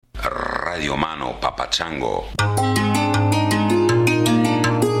Radio Mano Papachango.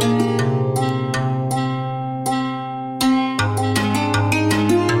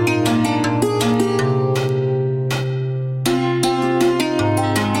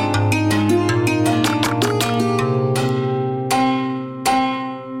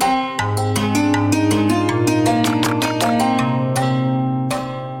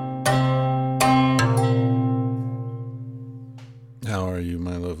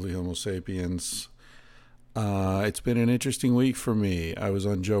 Sapiens. It's been an interesting week for me. I was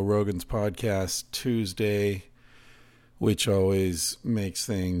on Joe Rogan's podcast Tuesday, which always makes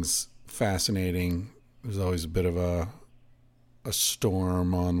things fascinating. There's always a bit of a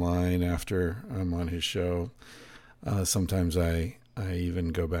storm online after I'm on his show. Sometimes I even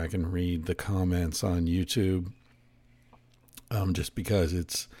go back and read the comments on YouTube, just because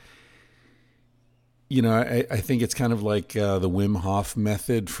it's, you know, I think it's kind of like the Wim Hof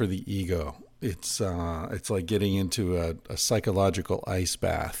method for the ego. It's like getting into a psychological ice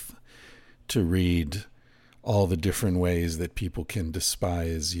bath to read all the different ways that people can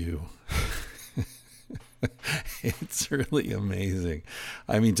despise you. It's really amazing.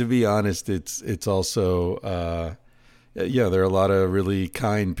 I mean, to be honest, it's also there are a lot of really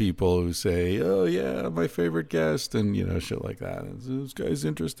kind people who say, "Oh yeah, my favorite guest," and you know, shit like that. This guy's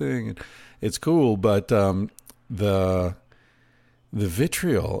interesting, and it's cool. But the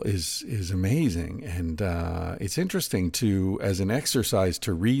vitriol is amazing, and it's interesting to, as an exercise,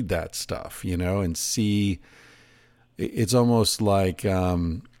 to read that stuff, you know, and see. It's almost like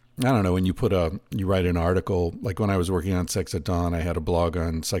I don't know, when you write an article, like when I was working on Sex at Dawn, I had a blog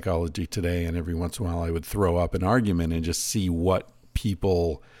on Psychology Today, and every once in a while I would throw up an argument and just see what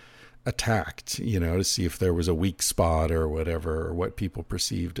people attacked, you know, to see if there was a weak spot or whatever, or what people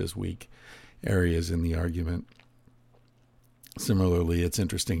perceived as weak areas in the argument. Similarly, it's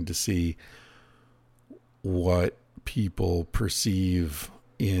interesting to see what people perceive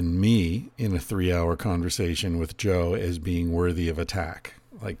in me in a 3-hour conversation with Joe as being worthy of attack.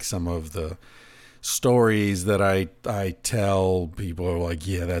 Like some of the stories that I tell, people are like,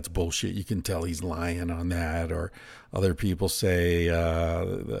 yeah, that's bullshit. You can tell he's lying on that. Or other people say,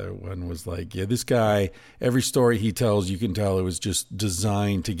 one was like, yeah, this guy, every story he tells, you can tell it was just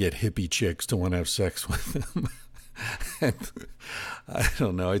designed to get hippie chicks to want to have sex with him. And I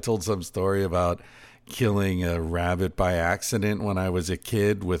don't know. I told some story about killing a rabbit by accident when I was a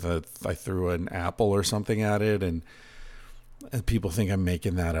kid I threw an apple or something at it, and people think I'm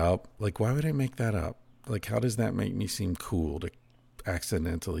making that up. Like, why would I make that up? Like, how does that make me seem cool to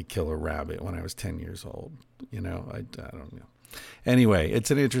accidentally kill a rabbit when I was 10 years old? You know, I don't know. Anyway,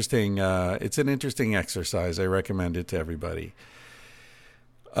 it's an interesting exercise. I recommend it to everybody.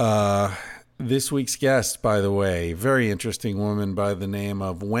 This week's guest, by the way, very interesting woman by the name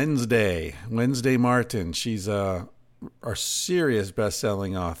of Wednesday Martin. She's a serious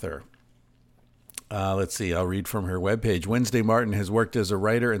best-selling author. Let's see, I'll read from her webpage. Wednesday Martin has worked as a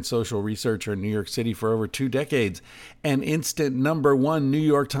writer and social researcher in New York City for over 2 decades. An instant #1 New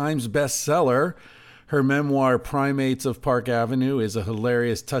York Times bestseller. Her memoir, Primates of Park Avenue, is a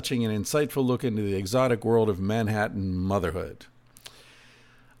hilarious, touching, and insightful look into the exotic world of Manhattan motherhood.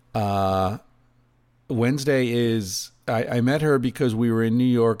 Wednesday is... I met her because we were in New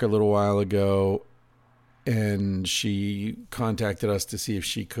York a little while ago, and she contacted us to see if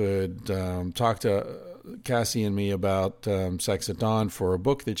she could talk to Cassie and me about Sex at Dawn for a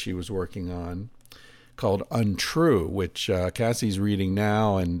book that she was working on called Untrue, which Cassie's reading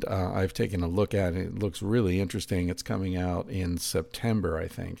now, and I've taken a look at it. It looks really interesting. It's coming out in September, I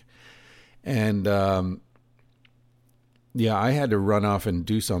think. And I had to run off and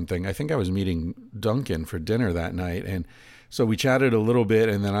do something. I think I was meeting Duncan for dinner that night, and so we chatted a little bit,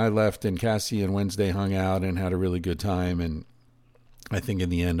 and then I left, and Cassie and Wednesday hung out and had a really good time. And I think in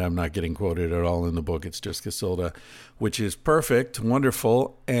the end, I'm not getting quoted at all in the book. It's just Casilda, which is perfect,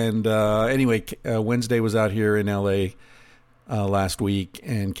 wonderful. And anyway, Wednesday was out here in L.A. Last week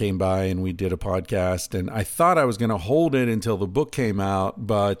and came by, and we did a podcast. And I thought I was going to hold it until the book came out,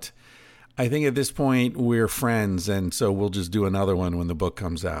 but I think at this point we're friends, and so we'll just do another one when the book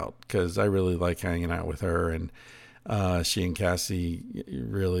comes out, because I really like hanging out with her, and she and Cassie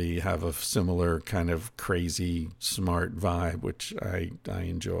really have a similar kind of crazy, smart vibe, which I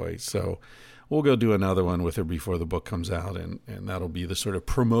enjoy. So we'll go do another one with her before the book comes out, and that'll be the sort of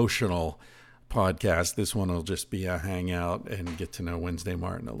promotional podcast. This one will just be a hangout and get to know Wednesday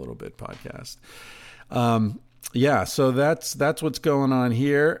Martin a little bit podcast. So that's what's going on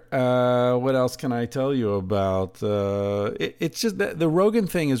here. What else can I tell you about? It's just that the Rogan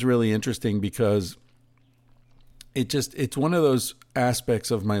thing is really interesting because it's one of those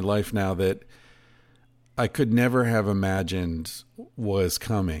aspects of my life now that I could never have imagined was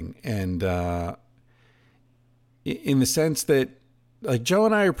coming. And in the sense that, like, Joe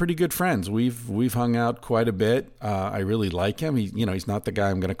and I are pretty good friends. We've hung out quite a bit. I really like him. He's not the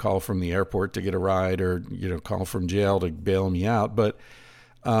guy I'm going to call from the airport to get a ride, or call from jail to bail me out. But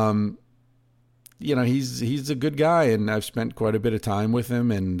he's a good guy, and I've spent quite a bit of time with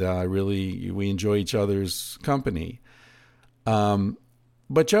him, and we enjoy each other's company.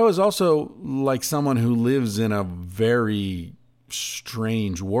 But Joe is also like someone who lives in a very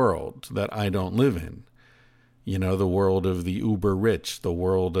strange world that I don't live in. The world of the uber rich, the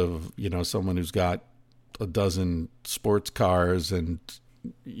world of, someone who's got a dozen sports cars and,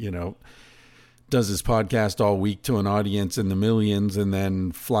 does his podcast all week to an audience in the millions, and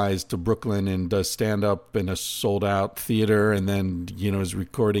then flies to Brooklyn and does stand up in a sold out theater, and then, is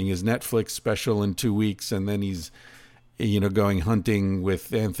recording his Netflix special in 2 weeks. And then he's, going hunting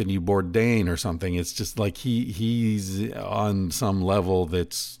with Anthony Bourdain or something. It's just like he's on some level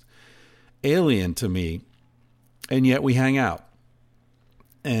that's alien to me. And yet we hang out.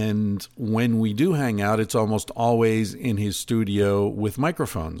 And when we do hang out, it's almost always in his studio with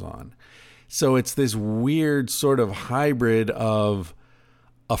microphones on. So it's this weird sort of hybrid of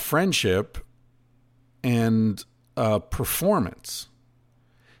a friendship and a performance.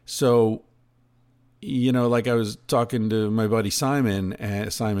 So, like I was talking to my buddy Simon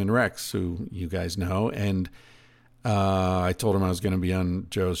Rex, who you guys know, and I told him I was going to be on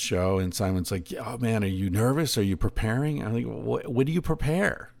Joe's show, and Simon's like, "Oh man, are you nervous? Are you preparing?" I'm like, "What do you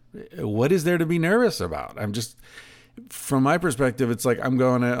prepare? What is there to be nervous about?" I'm just, from my perspective, it's like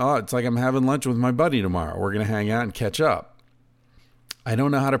it's like I'm having lunch with my buddy tomorrow. We're going to hang out and catch up. I don't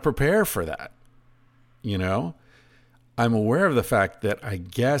know how to prepare for that. I'm aware of the fact that I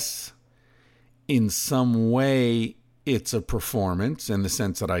guess in some way it's a performance, in the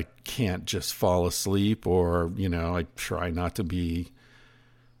sense that I can't just fall asleep, or, I try not to be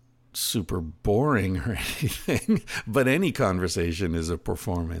super boring or anything, but any conversation is a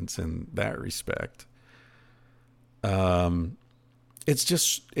performance in that respect.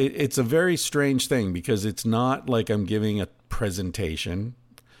 It's a very strange thing, because it's not like I'm giving a presentation.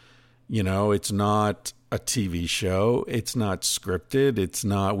 It's not a TV show. It's not scripted.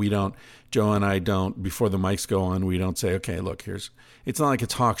 Joe and I don't, before the mics go on, we don't say, okay, look, it's not like a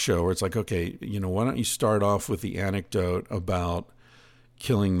talk show where it's like, okay, why don't you start off with the anecdote about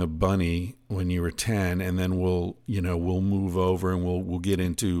killing the bunny when you were 10, and then we'll move over and we'll get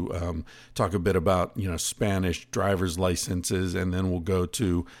into, talk a bit about, Spanish driver's licenses, and then we'll go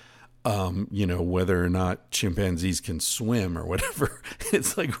to, whether or not chimpanzees can swim or whatever.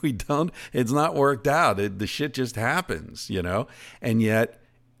 It's like it's not worked out. The shit just happens, and yet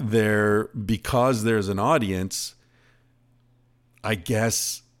because there's an audience, I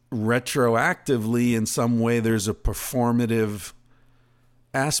guess retroactively in some way, there's a performative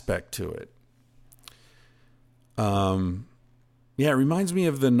aspect to it. It reminds me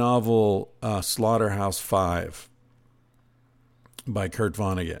of the novel Slaughterhouse-Five by Kurt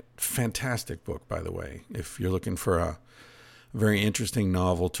Vonnegut. Fantastic book, by the way. If you're looking for a very interesting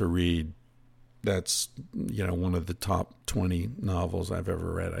novel to read, that's, one of the top 20 novels I've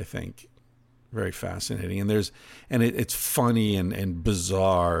ever read, I think. Very fascinating. And it's funny and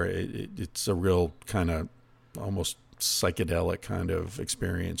bizarre. It's a real kind of almost psychedelic kind of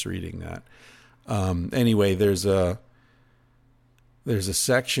experience reading that. Anyway, there's a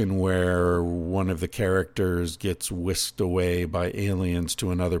section where one of the characters gets whisked away by aliens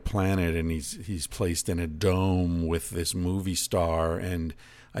to another planet, and he's placed in a dome with this movie star, and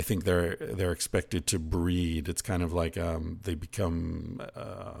I think they're expected to breed. It's kind of like they become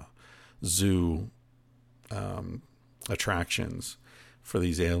zoo attractions for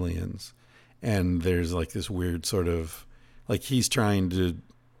these aliens, and there's like this weird sort of, like, he's trying to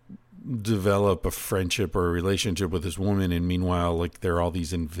develop a friendship or a relationship with this woman, and meanwhile, like, there are all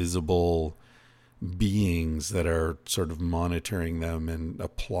these invisible beings that are sort of monitoring them and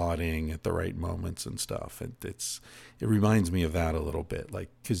applauding at the right moments and stuff. It reminds me of that a little bit, like,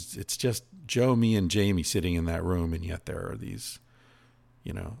 because it's just Joe, me, and Jamie sitting in that room, and yet there are these,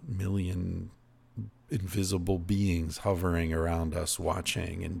 million invisible beings hovering around us,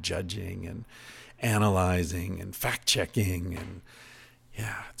 watching and judging and analyzing and fact checking, and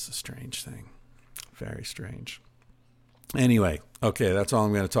yeah, it's a strange thing. Very strange. Anyway, okay, that's all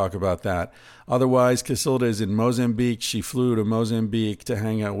I'm going to talk about that. Otherwise, Casilda is in Mozambique. She flew to Mozambique to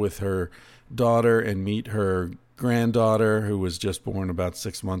hang out with her daughter and meet her granddaughter, who was just born about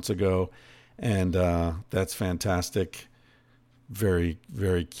 6 months ago. And that's fantastic. Very,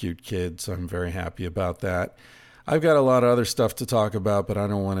 very cute kid, so I'm very happy about that. I've got a lot of other stuff to talk about, but I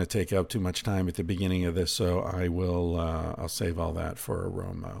don't want to take up too much time at the beginning of this, so I'll save all that for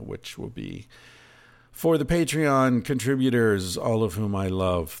Aroma, which will be for the Patreon contributors, all of whom I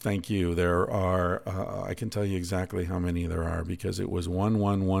love. Thank you. There are, I can tell you exactly how many there are because it was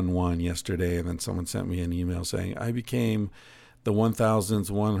 1111 yesterday, and then someone sent me an email saying I became the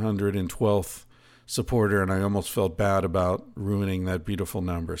 1,112th supporter, and I almost felt bad about ruining that beautiful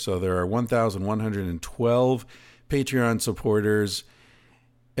number. So there are 1,112 Patreon supporters,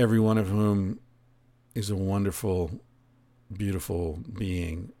 every one of whom is a wonderful, beautiful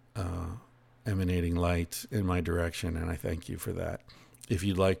being, emanating light in my direction, and I thank you for that. If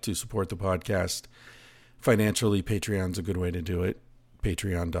you'd like to support the podcast financially, Patreon's a good way to do it.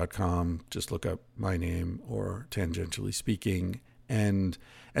 Patreon.com. Just look up my name or Tangentially Speaking. And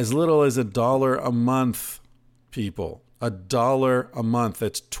as little as $1 a month, people, $1 a month,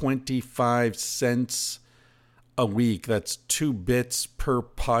 that's 25 cents a week. That's 2 bits per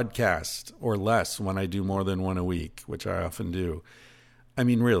podcast or less when I do more than one a week, which I often do. I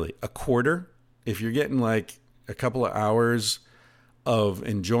mean, really, a quarter, if you're getting like a couple of hours of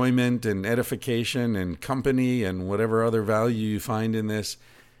enjoyment and edification and company and whatever other value you find in this,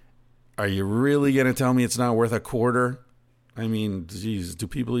 are you really going to tell me it's not worth a quarter? I mean, geez, do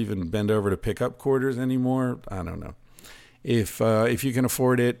people even bend over to pick up quarters anymore? I don't know. If you can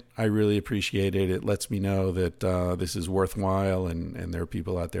afford it, I really appreciate it. It lets me know that this is worthwhile, and there are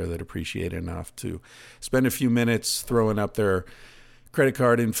people out there that appreciate it enough to spend a few minutes throwing up their credit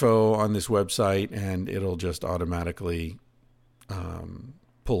card info on this website, and it'll just automatically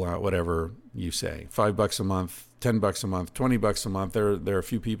pull out whatever you say. $5 a month, $10 a month, $20 a month. There are a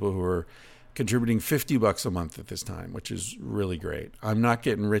few people who are contributing $50 a month at this time, which is really great. I'm not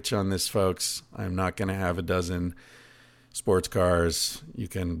getting rich on this, folks. I'm not going to have a dozen sports cars. You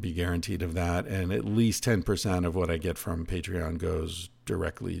can be guaranteed of that. And at least 10% of what I get from Patreon goes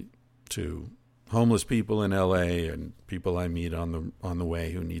directly to homeless people in LA and people I meet on the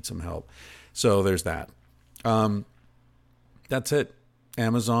way who need some help. So there's that. That's it.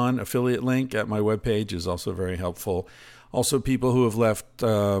 Amazon affiliate link at my webpage is also very helpful. Also, people who have left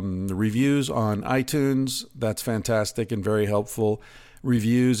reviews on iTunes, that's fantastic and very helpful.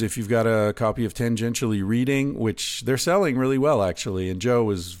 Reviews, if you've got a copy of Tangentially Reading, which they're selling really well, actually. And Joe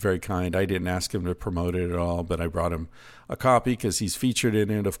was very kind. I didn't ask him to promote it at all, but I brought him a copy because he's featured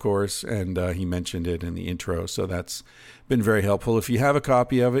in it, of course, and he mentioned it in the intro. So that's been very helpful. If you have a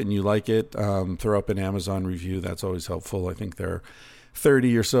copy of it and you like it, throw up an Amazon review. That's always helpful. I think there are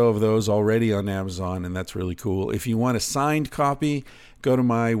 30 or so of those already on Amazon, and that's really cool. If you want a signed copy, go to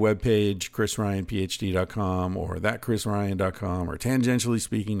my webpage, chrisryanphd.com or thatchrisryan.com or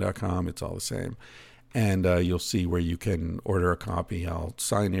tangentiallyspeaking.com. It's all the same. And you'll see where you can order a copy. I'll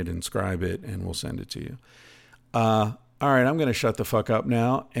sign it, inscribe it, and we'll send it to you. All right, I'm going to shut the fuck up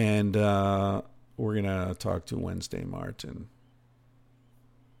now, and we're going to talk to Wednesday Martin.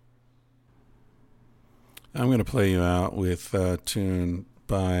 I'm going to play you out with a tune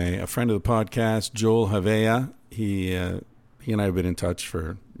by a friend of the podcast, Joel Havea. He and I have been in touch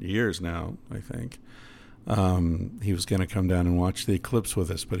for years now, I think. He was going to come down and watch the eclipse with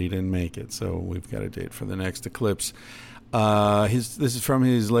us, but he didn't make it, so we've got a date for the next eclipse. This is from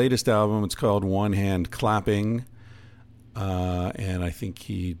his latest album. It's called One Hand Clapping, and I think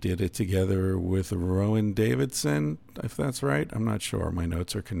he did it together with Rowan Davidson, if that's right. I'm not sure. My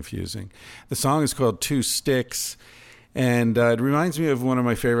notes are confusing. The song is called Two Sticks, and it reminds me of one of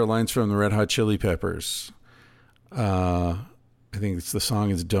my favorite lines from the Red Hot Chili Peppers. I think the song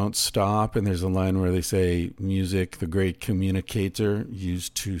is Don't Stop, and there's a line where they say, music, the great communicator, use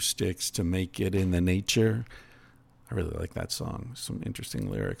 2 sticks to make it in the nature. I really like that song. Some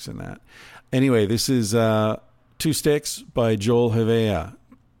interesting lyrics in that. Anyway, this is 2 Sticks by Joel Havea.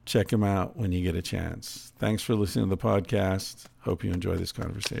 Check him out when you get a chance. Thanks for listening to the podcast. Hope you enjoy this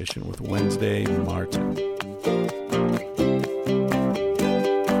conversation with Wednesday Martin.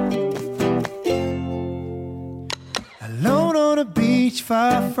 Alone on a beach,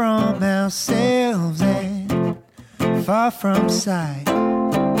 far from ourselves and far from sight.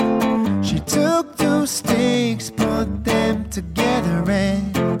 She took 2 sticks, put them together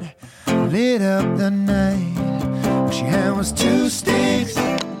and lit up the night. What she had was 2 sticks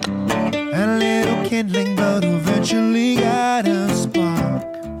and a little kindling, but eventually got a spark.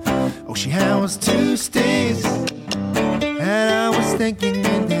 Oh, she had was 2 sticks, and I was thinking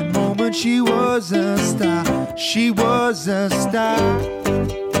in that moment she was a star. She was a star.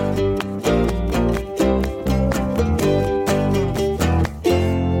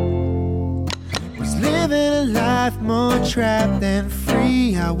 Was living a life more trapped than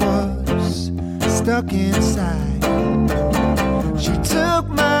free. I was stuck inside.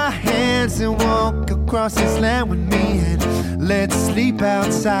 dance and walk across this land with me, and let's sleep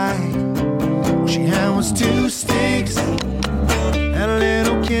outside. All she had was 2 sticks and a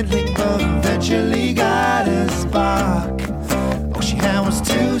little kindling, but eventually got a spark. All she had was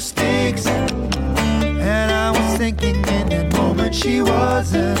 2 sticks, and I was thinking in that moment she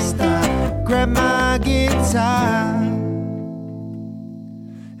was a star. Grab my guitar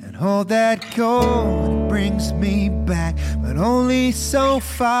and hold that chord. It brings me back, but only so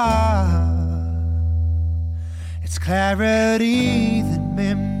far. It's clarity that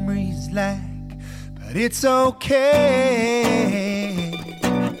memories lack, but it's okay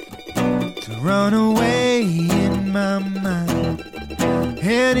to run away in my mind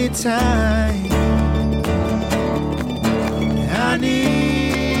anytime. I need.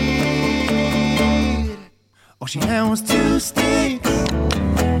 All she had was 2 sticks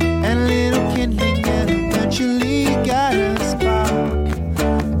and a little kindling, and eventually got a spark.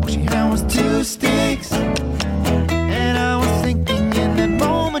 All she had was 2 sticks, and I was thinking in that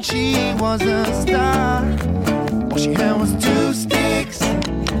moment she was a star. All she had was 2 sticks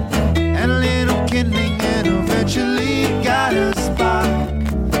and a little kindling, and eventually got a spark.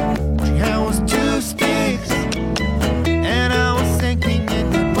 All she had was 2 sticks, and I was thinking in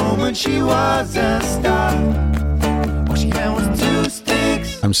that moment she was a star. All she had was 2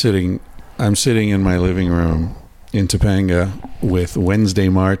 sticks. I'm sitting in my living room in Topanga with Wednesday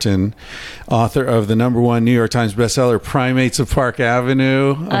Martin, author of the #1 New York Times bestseller, Primates of Park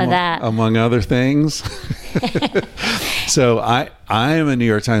Avenue, among other things. So I am a New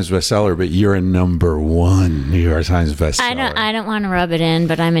York Times bestseller, but you're a #1 New York Times bestseller. I don't want to rub it in,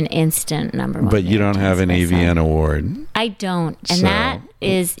 but I'm an instant #1. But you don't have an AVN award. I don't. And that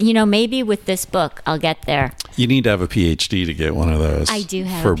is, maybe with this book, I'll get there. You need to have a PhD to get one of those. I do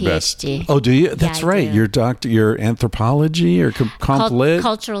have for a PhD. Oh, do you? That's right. Do. Your anthropology or comp lit?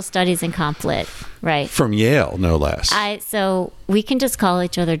 Cultural studies and comp lit. Right. From Yale, no less. So we can just call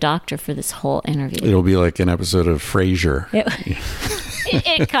each other doctor for this whole interview. It'll be like an episode of Frasier.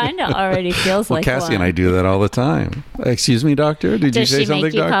 It kind of already feels like Cassie one. and I do that all the time. Excuse me, doctor? Did you say something, Does she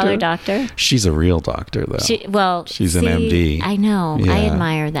make you doctor? call her doctor? She's a real doctor, though. She's an MD. I know. Yeah. I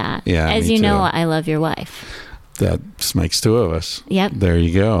admire that. Yeah, As me you know, too. I love your wife. That makes 2 of us. Yep. There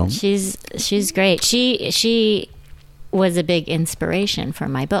you go. She's great. She was a big inspiration for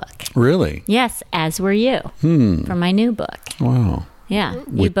my book. Really? Yes, as were you for my new book. Wow. Yeah,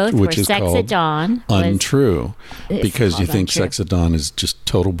 you both were. Which is Sex called at Dawn. Untrue. Because you called think Untrue. Sex at Dawn is just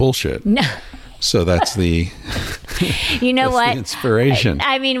total bullshit. No. So that's the You know that's what? the inspiration.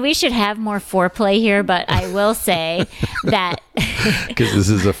 I mean, we should have more foreplay here, but I will say that. Because this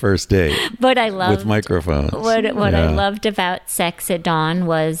is a first date But I loved with microphones. What Yeah. I loved about Sex at Dawn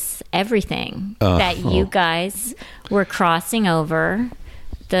was everything that you guys were crossing over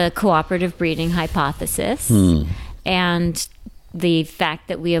the cooperative breeding hypothesis and the fact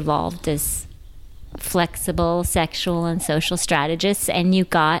that we evolved as flexible sexual and social strategists, and you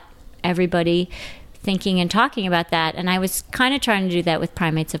got everybody thinking and talking about that. And I was kind of trying to do that with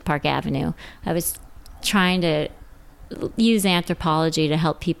Primates of Park Avenue. I was trying to use anthropology to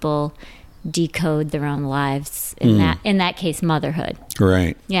help people decode their own lives, in that case, motherhood.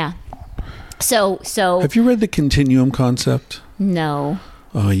 Right. Yeah. So Have you read The Continuum Concept? no.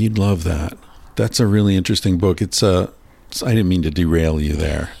 Oh, you'd love that. That's a really interesting book. I didn't mean to derail you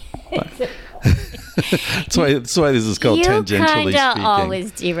there. That's why this is called You Tangentially kind of Speaking.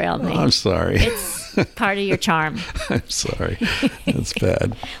 always derail me. I'm sorry. It's part of your charm. I'm sorry. That's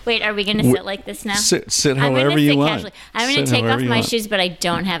bad. Wait, are we going to sit like this now? Sit I'm gonna however sit you want. casually. I'm going Sit to take however off you my want. shoes, but I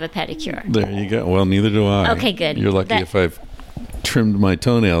don't have a pedicure. There you go. Well, neither do I. Okay, good. You're lucky if I've trimmed my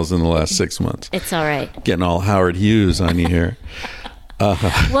toenails in the last 6 months. It's all right. Getting all Howard Hughes on you here.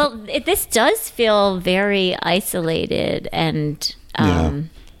 Well, this does feel very isolated and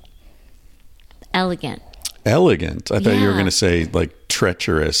elegant. Elegant. I thought you were Yeah. going to say like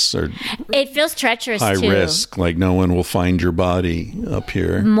treacherous or It feels treacherous high too. risk, like no one will find your body up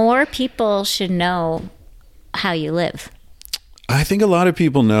here. More people should know how you live. I think a lot of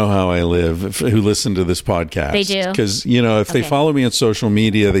people know how I live who listen to this podcast. They do? Because, if they Okay. follow me on social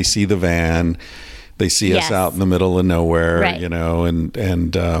media, they see the van, they see us Yes. out in the middle of nowhere, Right. yeah.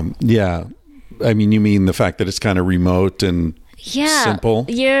 I mean, you mean the fact that it's kind of remote and Yeah, simple?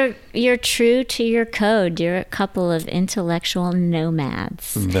 You're true to your code. You're a couple of intellectual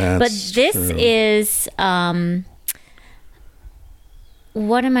nomads. That's but this true. is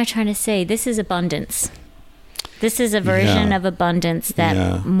what am I trying to say? This is abundance. This is a version Yeah. of abundance that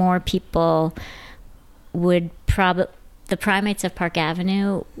Yeah. more people would probably. The Primates of Park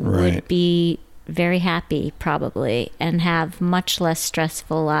Avenue Right. would be very happy probably and have much less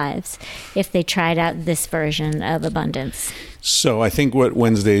stressful lives if they tried out this version of abundance. So I think what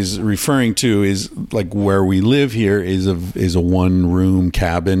Wednesday's referring to is like where we live here is a one-room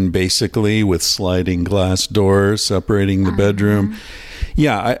cabin basically with sliding glass doors separating the bedroom.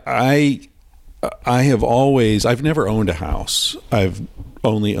 Yeah, I've never owned a house. I've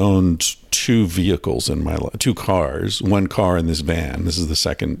only owned 2 vehicles in my life, 2 cars, 1 car in this van. This is the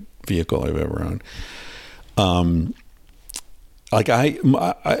second vehicle I've ever owned. Like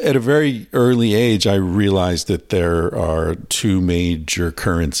at a very early age, I realized that there are 2 major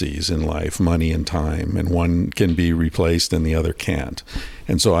currencies in life, money and time, and one can be replaced and the other can't.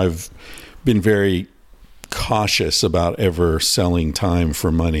 And so I've been very cautious about ever selling time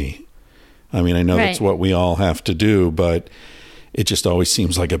for money. I mean, I know that's what we all have to do, but it just always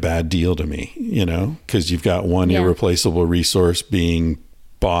seems like a bad deal to me, because you've got one irreplaceable resource being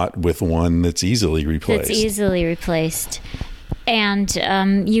bought with one that's easily replaced.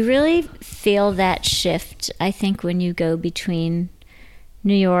 And you really feel that shift, I think, when you go between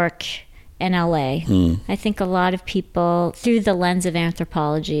New York and LA. I think a lot of people, through the lens of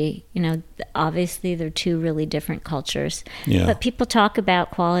anthropology, obviously they're 2 really different cultures. Yeah. But people talk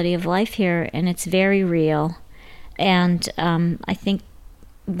about quality of life here, and it's very real. And I think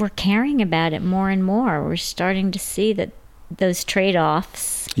we're caring about it more and more. We're starting to see that those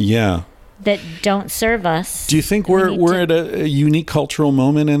trade-offs that don't serve us. Do you think we're at a unique cultural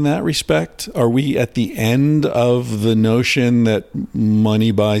moment in that respect? Are we at the end of the notion that money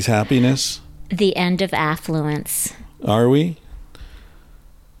buys happiness? The end of affluence. Are we?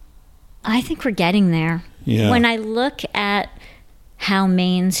 I think we're getting there. Yeah. When I look at how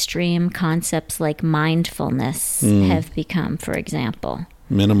mainstream concepts like mindfulness have become, for example.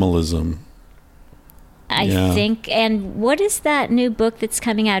 Minimalism. I think, and what is that new book that's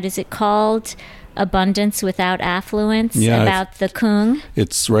coming out? Is it called Abundance Without Affluence? Yeah, about the Kung?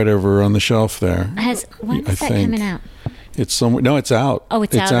 It's right over on the shelf there. When is that coming out? It's somewhere. No, it's out. Oh,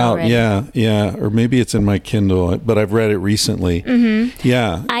 it's out already. Yeah. Or maybe it's in my Kindle, but I've read it recently. Mm-hmm.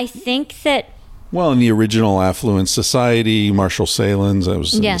 Yeah. I think that. Well, in the original Affluence Society, Marshall Sahlins, that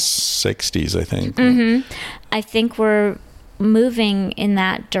was in the 60s, I think. Mm-hmm. I think we're moving in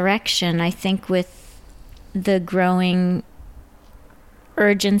that direction. I think with the growing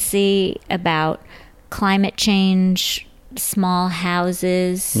urgency about climate change, small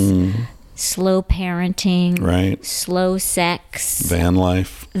houses, slow parenting, slow sex, van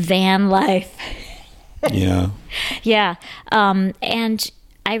life. Yeah. Yeah. And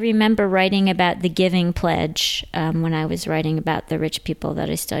I remember writing about the Giving Pledge when I was writing about the rich people that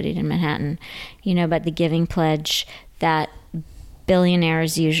I studied in Manhattan, about the Giving Pledge that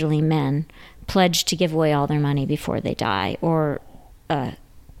billionaires, usually men, pledge to give away all their money before they die, or a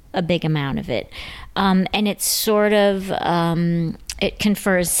big amount of it. And it's sort of, it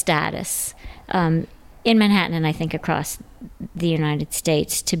confers status in Manhattan, and I think across the United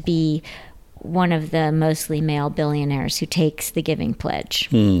States, to be one of the mostly male billionaires who takes the Giving Pledge.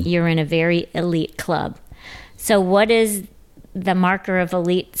 You're in a very elite club. So what is the marker of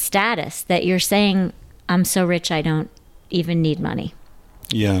elite status? That you're saying, I'm so rich I don't even need money.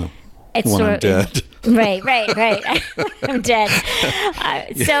 Yeah. It's when I'm dead. Right. I'm dead.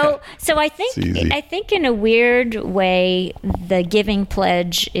 So I think in a weird way, the Giving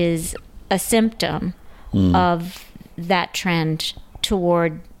Pledge is a symptom of that trend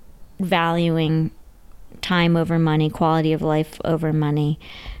toward valuing time over money, quality of life over money.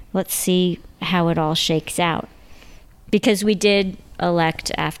 Let's see how it all shakes out. Because we did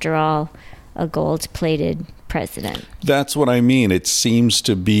elect, after all, a gold-plated president. That's what I mean. It seems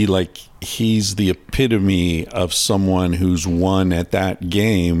to be like he's the epitome of someone who's won at that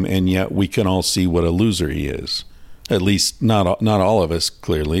game, and yet we can all see what a loser he is. At least not all of us,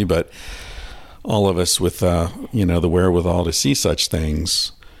 clearly, but all of us with the wherewithal to see such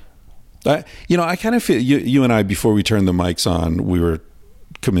things. I kind of feel you and I, before we turned the mics on, we were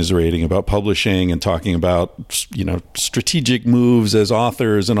commiserating about publishing and talking about, strategic moves as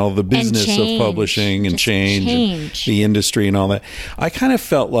authors and all the business of publishing and change. The industry and all that. I kind of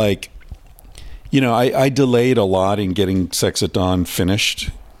felt like, I delayed a lot in getting Sex at Dawn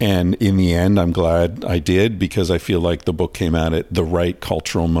finished. And in the end, I'm glad I did, because I feel like the book came out at the right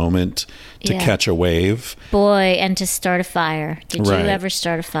cultural moment to catch a wave. Boy, and to start a fire. Did you ever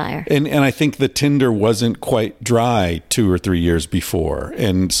start a fire? And I think the tinder wasn't quite dry 2 or 3 years before.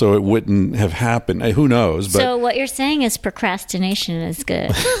 And so it wouldn't have happened. Who knows? But so what you're saying is procrastination is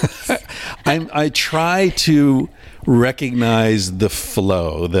good. I try to recognize the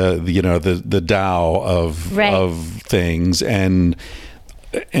flow, the Tao of things, and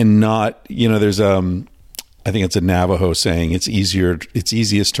and not, there's I think it's a Navajo saying, it's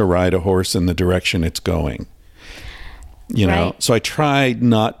easiest to ride a horse in the direction it's going. Right. So I try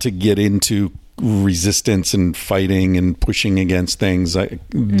not to get into resistance and fighting and pushing against things.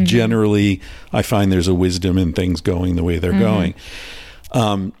 Generally, I find there's a wisdom in things going the way they're going.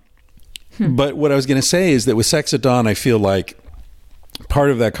 But what I was going to say is that with Sex at Dawn, I feel like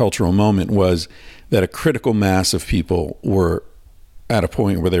part of that cultural moment was that a critical mass of people were at a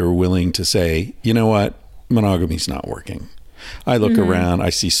point where they were willing to say, you know what, monogamy's not working. I look around,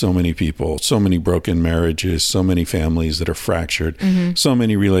 I see so many people, so many broken marriages, so many families that are fractured, so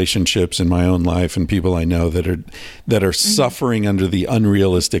many relationships in my own life and people I know that are suffering under the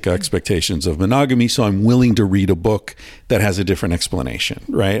unrealistic expectations of monogamy. So I'm willing to read a book that has a different explanation,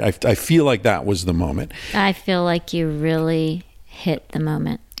 right? I feel like that was the moment. I feel like you really hit the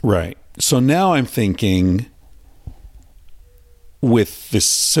moment. Right. So now I'm thinking, with this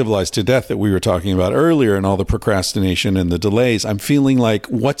civilized to death that we were talking about earlier and all the procrastination and the delays, I'm feeling like,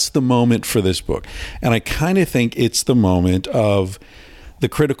 what's the moment for this book? And I kind of think it's the moment of the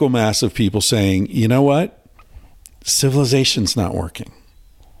critical mass of people saying, you know what? Civilization's not working.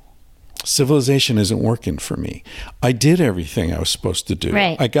 Civilization isn't working for me. I did everything I was supposed to do.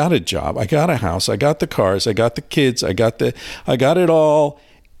 Right. I got a job. I got a house. I got the cars. I got the kids. I got it all.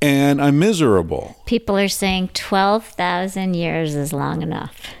 And I'm miserable. People are saying 12,000 years is long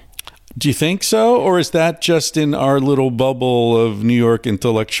enough. Do you think so? Or is that just in our little bubble of New York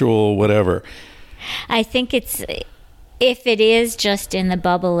intellectual whatever? I think if it is just in the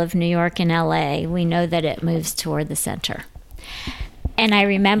bubble of New York and LA, we know that it moves toward the center. And I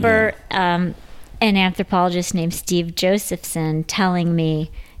remember an anthropologist named Steve Josephson telling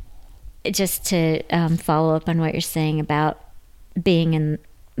me, just to follow up on what you're saying about being in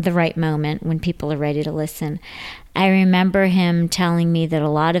the right moment when people are ready to listen. I remember him telling me that a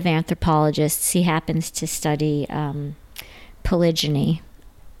lot of anthropologists, he happens to study polygyny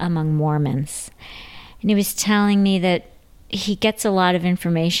among Mormons, and he was telling me that he gets a lot of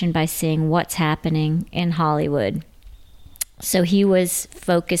information by seeing what's happening in Hollywood. So he was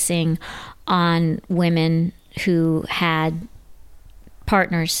focusing on women who had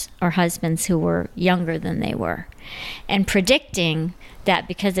partners or husbands who were younger than they were, and predicting that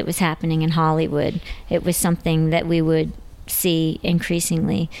because it was happening in Hollywood, it was something that we would see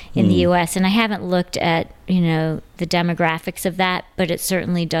increasingly in the U.S. And I haven't looked at, the demographics of that, but it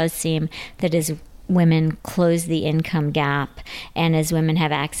certainly does seem that as women close the income gap and as women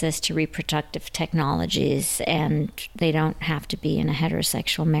have access to reproductive technologies and they don't have to be in a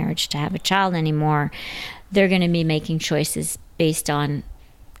heterosexual marriage to have a child anymore, they're going to be making choices based on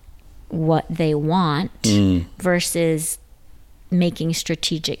what they want versus making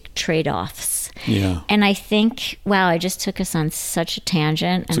strategic trade-offs. Yeah. And I think, wow, I just took us on such a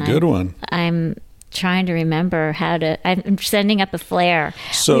tangent. It's a good one. I'm trying to remember I'm sending up a flare.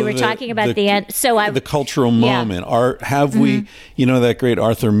 So we were talking about the end. So the cultural moment. Have we, that great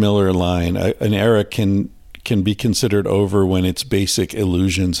Arthur Miller line, an era can be considered over when its basic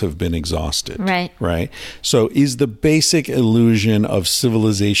illusions have been exhausted. Right. Right. So is the basic illusion of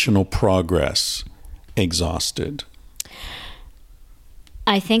civilizational progress exhausted?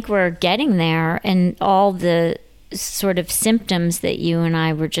 I think we're getting there, and all the sort of symptoms that you and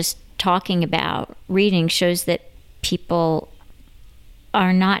I were just talking about reading shows that people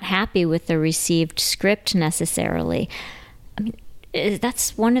are not happy with the received script necessarily. I mean,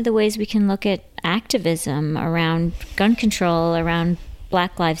 that's one of the ways we can look at activism around gun control, around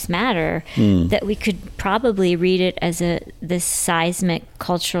Black Lives Matter, that we could probably read it as this seismic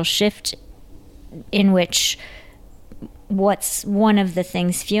cultural shift in which what's one of the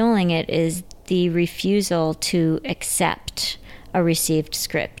things fueling it is the refusal to accept a received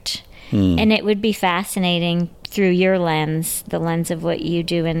script. And it would be fascinating through your lens, the lens of what you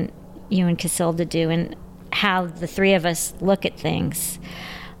do and you and Casilda do, and how the three of us look at things,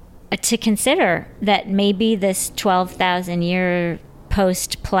 to consider that maybe this 12,000 year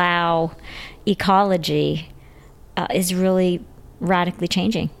post-plow ecology is really radically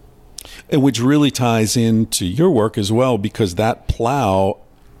changing. And which really ties into your work as well, because that plow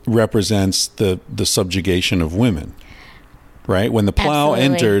represents the subjugation of women, right? When the plow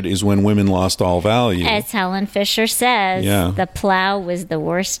entered is when women lost all value. As Helen Fisher says, the plow was the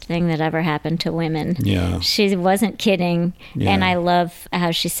worst thing that ever happened to women. Yeah. She wasn't kidding. Yeah. And I love how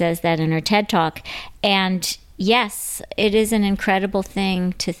she says that in her TED Talk. And yes, it is an incredible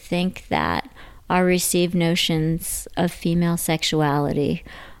thing to think that our received notions of female sexuality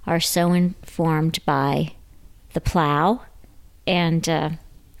are so informed by the plow and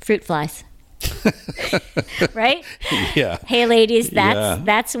fruit flies. Right? Yeah. Hey, ladies,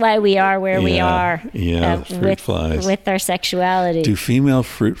 that's why we are where we are. Yeah, fruit flies. With our sexuality. Do female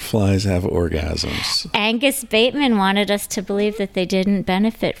fruit flies have orgasms? Angus Bateman wanted us to believe that they didn't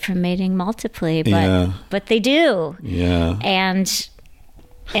benefit from mating multiply, but they do. Yeah. And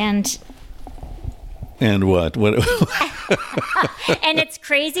what? and it's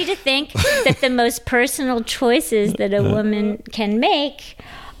crazy to think that the most personal choices that a woman can make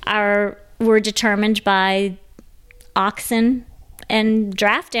were determined by oxen and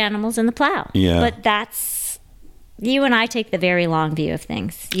draft animals in the plow. Yeah. But that's, you and I take the very long view of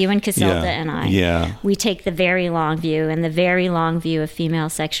things. You and Casilda and I. Yeah. We take the very long view, and the very long view of female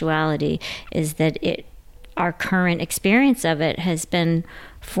sexuality is that our current experience of it has been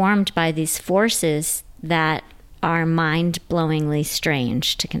formed by these forces that are mind-blowingly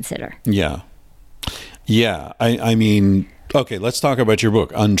strange to consider. Yeah. Yeah. I mean, okay, let's talk about your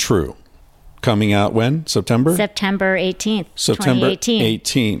book, Untrue. Coming out when? September 18th, September 2018.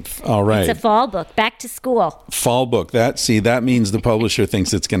 18th. All right. It's a fall book. Back to school. Fall book. That means the publisher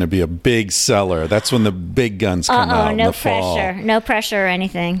thinks it's going to be a big seller. That's when the big guns come out in the fall. No pressure or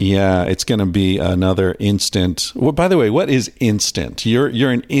anything. Yeah, it's going to be another instant. Well, by the way, what is instant?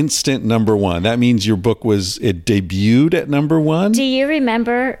 You're an instant number one. That means your book it debuted at number one? Do you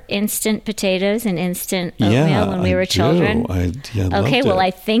remember instant potatoes and instant oatmeal when we were children? I okay, well,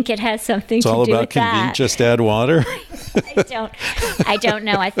 I think it has something to all do about with convenient, that. just add water. I don't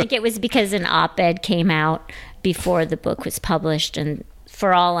know. I think it was because an op-ed came out before the book was published, and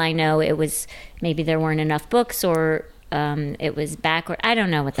for all I know, it was maybe there weren't enough books, or it was backward. I don't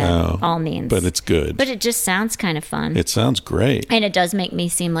know what that all means. But it's good. But it just sounds kind of fun. It sounds great. And it does make me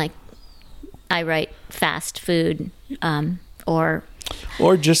seem like I write fast food, or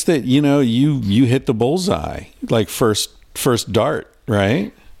just that, you hit the bullseye, like first dart,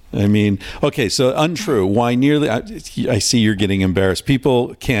 right? I mean, okay, so Untrue. Why nearly? I see you're getting embarrassed.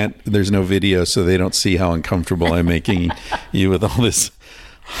 People can't. There's no video, so they don't see how uncomfortable I'm making you with all this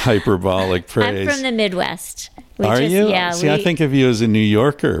hyperbolic praise. I'm from the Midwest. Are you? Yeah. See, I think of you as a New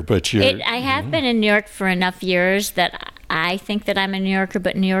Yorker, but you're. I have been in New York for enough years that I think that I'm a New Yorker,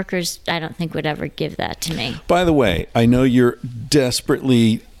 but New Yorkers, I don't think would ever give that to me. By the way, I know you're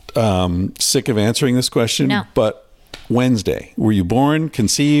desperately sick of answering this question, but. Wednesday. Were you born,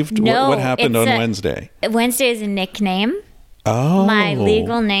 conceived? No. What happened on Wednesday? Wednesday is a nickname. Oh. My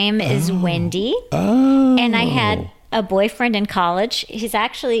legal name is Wendy. Oh. And I had a boyfriend in college. He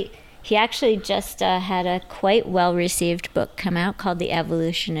actually just had a quite well-received book come out called The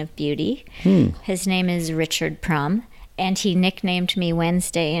Evolution of Beauty. His name is Richard Prum, and he nicknamed me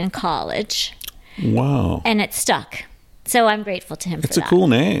Wednesday in college. Wow. And it stuck. So I'm grateful to him for that. It's a cool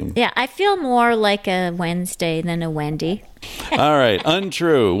name. Yeah, I feel more like a Wednesday than a Wendy. All right,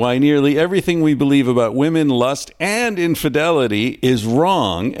 Untrue. Why nearly everything we believe about women, lust, and infidelity is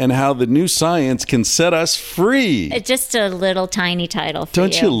wrong, and how the new science can set us free. It's just a little tiny title for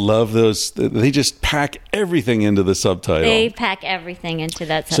Don't you love those? They just pack everything into the subtitle. They pack everything into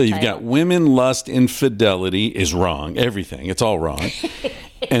that subtitle. So you've got women, lust, infidelity is wrong. Everything. It's all wrong.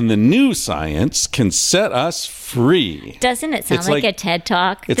 And the new science can set us free. Doesn't it sound like a TED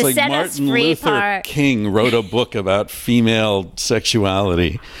Talk? It's like Martin Luther King wrote a book about female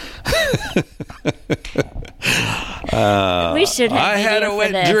sexuality. We should have I had a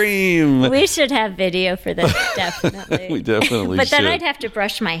wet dream. We should have video for this, definitely. We definitely But then should. I'd have to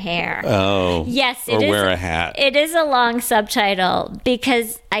brush my hair. Oh. Yes, or wear a hat. It is a long subtitle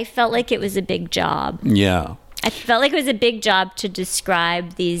because I felt like it was a big job. Yeah. I felt like it was a big job to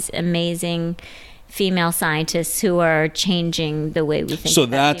describe these amazing female scientists who are changing the way we think about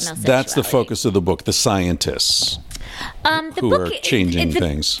female sexuality. So that's the focus of the book, the scientists who are changing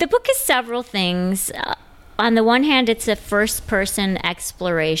things. The book is several things. On the one hand, it's a first-person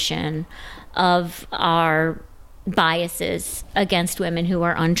exploration of our biases against women who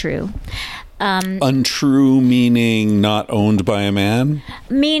are untrue. Untrue meaning not owned by a man?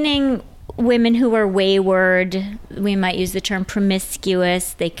 Meaning women who are wayward, we might use the term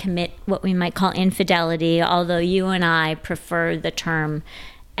promiscuous, they commit what we might call infidelity, although you and I prefer the term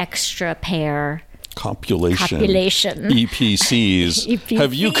extra pair. Copulation. EPCs.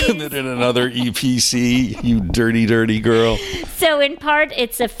 Have you committed another EPC, you dirty, dirty girl? So in part,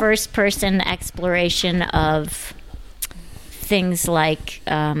 it's a first-person exploration of things like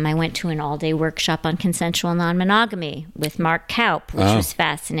I went to an all-day workshop on consensual non-monogamy with Mark Kaup, which was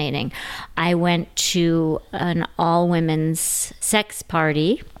fascinating. I went to an all-women's sex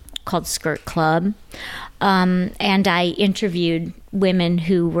party called Skirt Club, and I interviewed women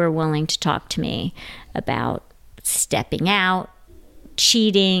who were willing to talk to me about stepping out,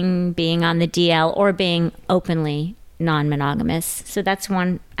 cheating, being on the DL, or being openly non-monogamous. So that's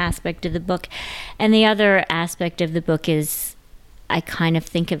one aspect of the book. And the other aspect of the book is I kind of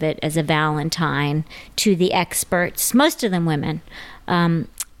think of it as a Valentine to the experts, most of them women,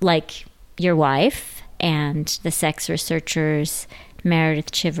 like your wife and the sex researchers,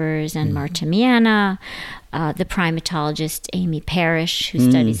 Meredith Chivers and Marta Miana, the primatologist Amy Parrish, who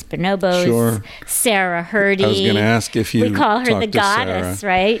studies bonobos, Sure. Sarah Hurdy. I was going to ask if you we call her the talked to goddess,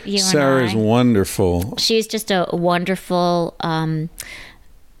 Sarah. right? You Sarah's and I. wonderful. She's just a wonderful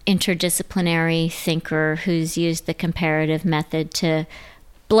interdisciplinary thinker who's used the comparative method to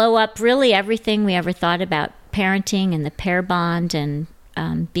blow up really everything we ever thought about parenting and the pair bond and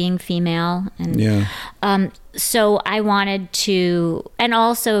being female. And Yeah. so I wanted to, and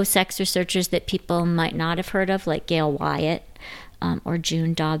also sex researchers that people might not have heard of, like Gail Wyatt or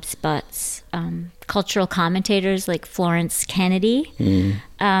June Dobbs Butts, cultural commentators like Florence Kennedy.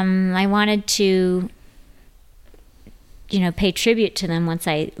 I wanted to, pay tribute to them once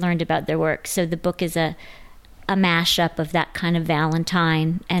I learned about their work. So the book is a mashup of that kind of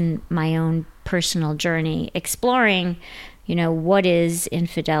Valentine and my own personal journey, exploring what is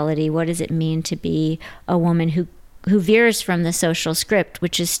infidelity? What does it mean to be a woman who veers from the social script,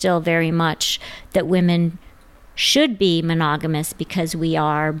 which is still very much that women should be monogamous because we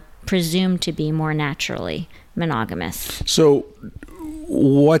are presumed to be more naturally monogamous. So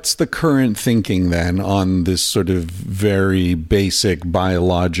what's the current thinking then on this sort of very basic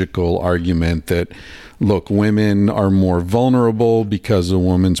biological argument that, look, women are more vulnerable because a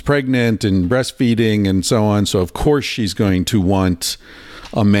woman's pregnant and breastfeeding and so on. So of course she's going to want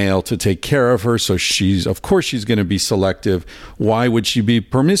a male to take care of her. So she's going to be selective. Why would she be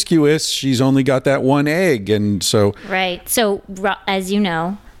promiscuous? She's only got that one egg. And so. Right. So as you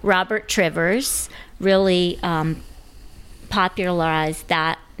know, Robert Trivers really popularized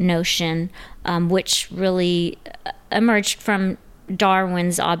that notion, which really emerged from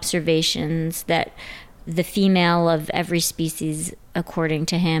Darwin's observations that the female of every species, according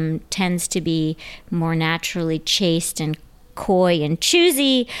to him, tends to be more naturally chaste and coy and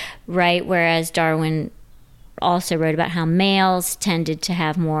choosy, right? Whereas Darwin also wrote about how males tended to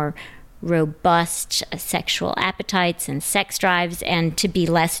have more robust sexual appetites and sex drives and to be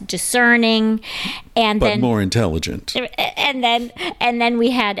less discerning but then more intelligent. And then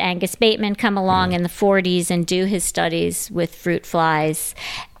we had Angus Bateman come along in the 40s and do his studies with fruit flies.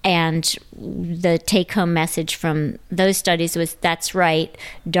 And the take-home message from those studies was, that's right,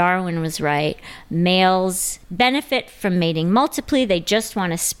 Darwin was right. Males benefit from mating multiply. They just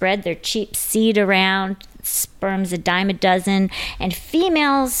want to spread their cheap seed around, sperms a dime a dozen. And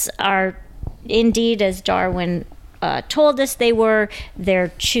females are indeed, as Darwin told us they were,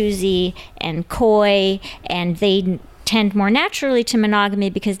 they're choosy and coy, and they tend more naturally to monogamy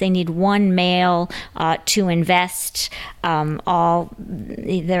because they need one male to invest all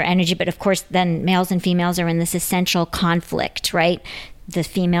their energy. But of course, then males and females are in this essential conflict, right? The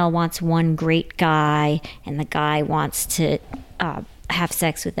female wants one great guy, and the guy wants to have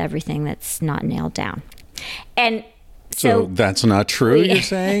sex with everything that's not nailed down. And so that's not true, you're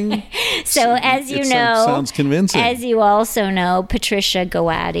saying? So as you know, sounds convincing. As you also know, Patricia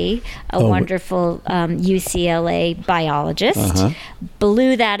Gowady, a wonderful UCLA biologist,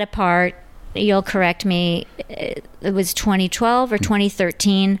 blew that apart. You'll correct me. It was 2012 or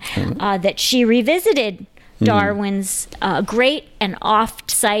 2013 that she revisited Darwin's great and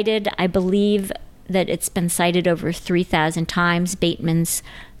oft-cited, I believe that it's been cited over 3,000 times, Bateman's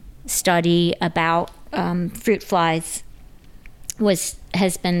study about fruit flies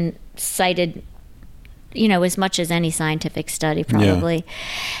has been cited, as much as any scientific study probably. Yeah.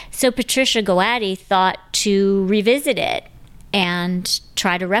 So Patricia Gowady thought to revisit it and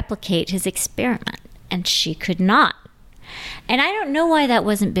try to replicate his experiment, and she could not. And I don't know why that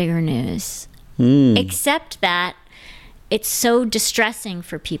wasn't bigger news, except that it's so distressing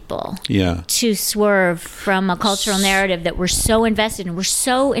for people to swerve from a cultural narrative that we're so invested in. We're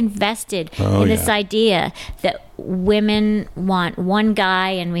so invested in this idea that women want one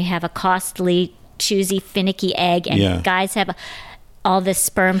guy and we have a costly, choosy, finicky egg, and guys have all this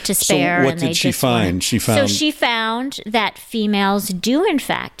sperm to spare. So what did she find? She found that females do in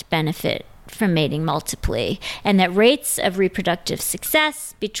fact benefit from mating multiply, and that rates of reproductive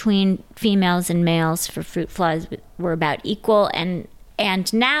success between females and males for fruit flies were about equal. And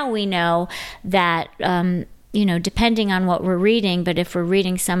now we know that depending on what we're reading, but if we're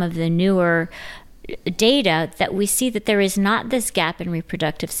reading some of the newer data, that we see that there is not this gap in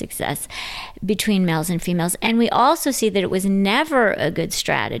reproductive success between males and females. And we also see that it was never a good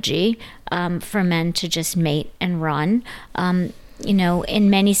strategy for men to just mate and run. in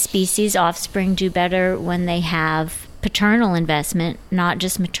many species, offspring do better when they have paternal investment, not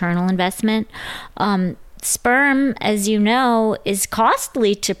just maternal investment. Sperm, as you know, is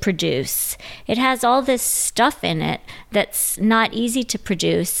costly to produce. It has all this stuff in it that's not easy to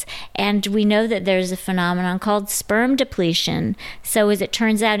produce. And we know that there's a phenomenon called sperm depletion. So as it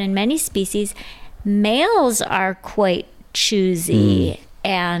turns out, in many species, males are quite choosy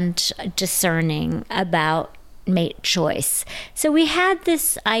and discerning about mate choice. So we had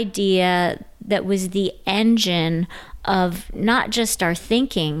this idea that was the engine of not just our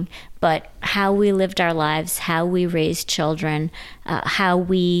thinking, but how we lived our lives, how we raised children, how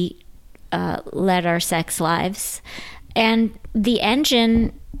we led our sex lives. And the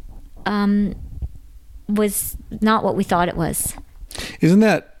engine was not what we thought it was. Isn't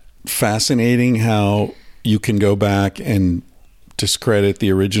that fascinating how you can go back and discredit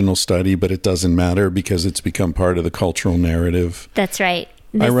the original study, but it doesn't matter because it's become part of the cultural narrative? That's right.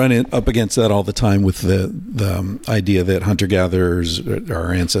 I run up against that all the time with the idea that hunter-gatherers,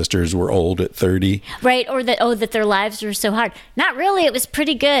 our ancestors, were old at 30. Right, or that their lives were so hard. Not really. It was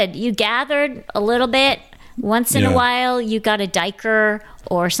pretty good. You gathered a little bit. Once in a while, you got a diker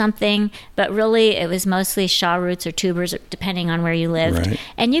or something. But really, it was mostly shaw roots or tubers, depending on where you lived. Right.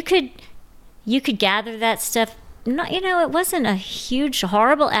 And you could gather that stuff. No, it wasn't a huge,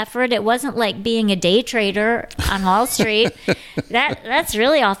 horrible effort. It wasn't like being a day trader on Wall Street. That's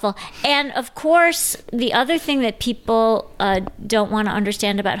really awful. And of course, the other thing that people don't want to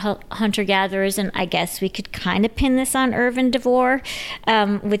understand about hunter-gatherers, and I guess we could kind of pin this on Irvin DeVore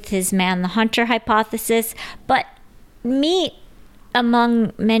with his man-the-hunter hypothesis, but meat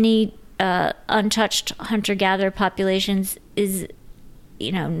among many untouched hunter-gatherer populations is,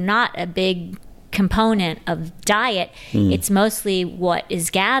 not a big component of diet. It's mostly what is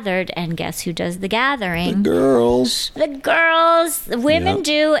gathered, and guess who does the gathering? The women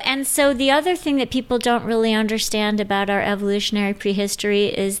do. And so the other thing that people don't really understand about our evolutionary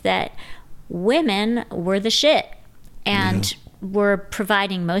prehistory is that women were the shit and were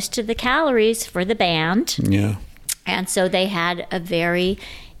providing most of the calories for the band. And so they had a very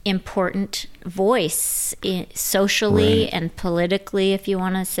important voice socially and politically, if you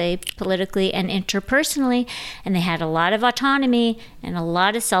want to say politically, and interpersonally. And they had a lot of autonomy and a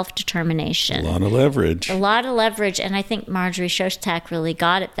lot of self-determination. A lot of leverage. And I think Marjorie Shostak really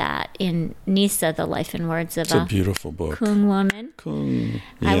got at that in Nisa, The Life and Words of a beautiful book. Kung Woman.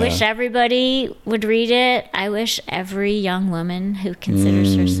 I wish everybody would read it. I wish every young woman who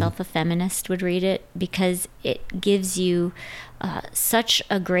considers herself a feminist would read it, because it gives you such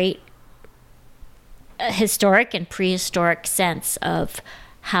a great historic and prehistoric sense of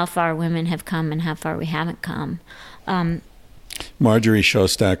how far women have come and how far we haven't come. Marjorie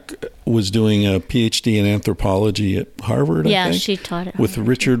Shostak was doing a PhD in anthropology at Harvard, I think. She taught at Harvard. With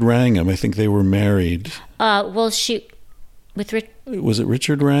Richard Wrangham. I think they were married. Was it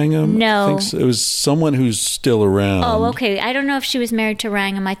Richard Wrangham? No. I think so. It was someone who's still around. Oh, okay. I don't know if she was married to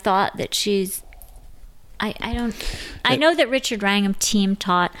Wrangham. I thought that she's... I know that Richard Wrangham team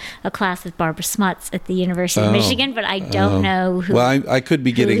taught a class with Barbara Smuts at the University of Michigan, but I don't know who. Well, I could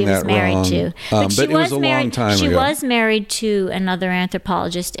be getting that wrong. To. But it was a long time ago. She was married to another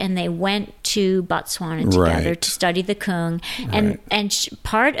anthropologist, and they went to Botswana together to study the Kung. And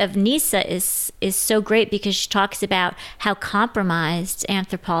part of Nisa is so great because she talks about how compromised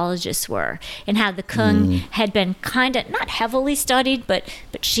anthropologists were, and how the Kung had been kind of not heavily studied, but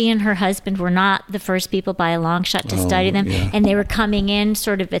she and her husband were not the first people by a long shot to study them, and they were coming in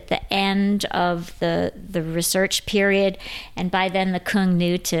sort of at the end of the research period, and by then the Kung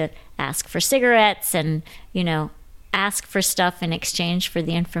knew to ask for cigarettes and ask for stuff in exchange for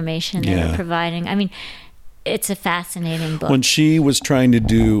the information they were providing. I mean, it's a fascinating book. When she was trying to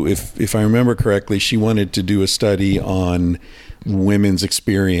do, if I remember correctly, she wanted to do a study on women's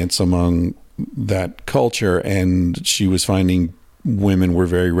experience among that culture, and she was finding women were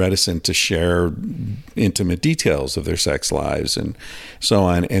very reticent to share intimate details of their sex lives and so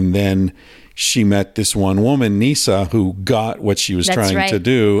on. And then she met this one woman, Nisa, who got what she was trying to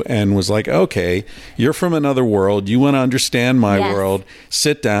do and was like, okay, you're from another world. You want to understand my world.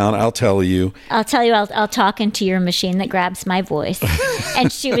 Sit down. I'll tell you. I'll talk into your machine that grabs my voice.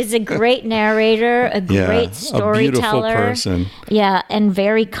 And she was a great narrator, a great storyteller. A beautiful person. Yeah, and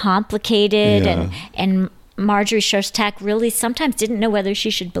very complicated. And Marjorie Shostak really sometimes didn't know whether she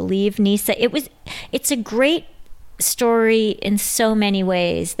should believe Nisa. It's a great story in so many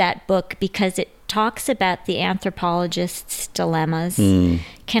ways, that book, because it talks about the anthropologist's dilemmas.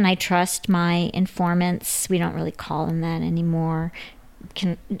 Can I trust my informants? We don't really call them that anymore.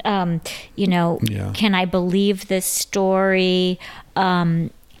 Yeah. Can I believe this story?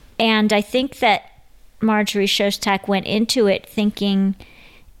 And I think that Marjorie Shostak went into it thinking,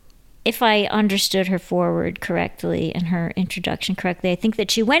 if I understood her foreword correctly and her introduction correctly, I think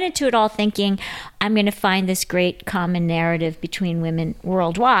that she went into it all thinking, I'm going to find this great common narrative between women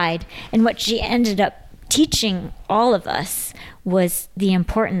worldwide. And what she ended up teaching all of us was the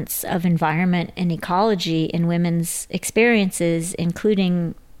importance of environment and ecology in women's experiences,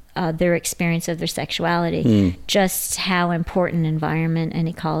 including their experience of their sexuality, just how important environment and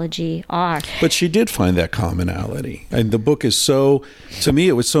ecology are. But she did find that commonality. And the book is so, to me,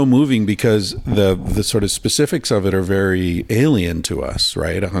 it was so moving because the sort of specifics of it are very alien to us,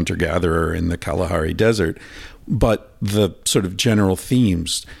 right? A hunter-gatherer in the Kalahari Desert. But the sort of general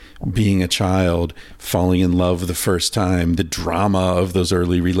themes, being a child, falling in love the first time, the drama of those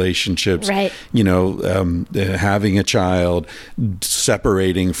early relationships, right. Having a child,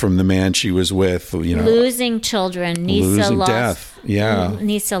 separating from the man she was with, losing children. Losing death. Yeah.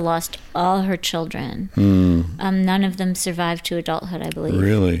 Nisa lost all her children. None of them survived to adulthood, I believe.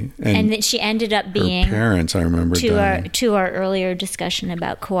 Really? And that she ended up being... Her parents, I remember, to our earlier discussion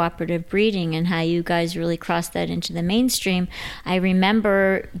about cooperative breeding and how you guys really crossed that into the mainstream. I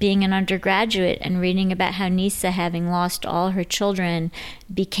remember being an undergraduate and reading about how Nisa, having lost all her children,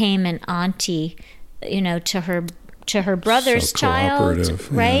 became an auntie, to her brother's So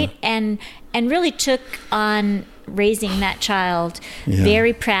child, right? Yeah. And really took on raising that child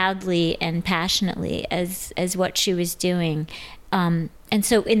very proudly and passionately as what she was doing. And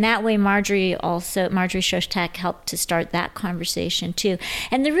so in that way, Marjorie Shostak helped to start that conversation too.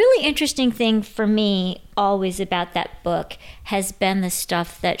 And the really interesting thing for me always about that book has been the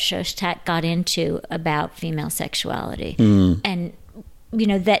stuff that Shostak got into about female sexuality. And,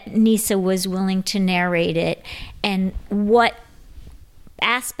 that Nisa was willing to narrate it, and what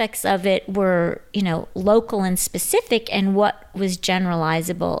aspects of it were, local and specific, and what was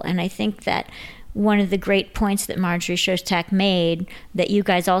generalizable. And I think that one of the great points that Marjorie Shostak made, that you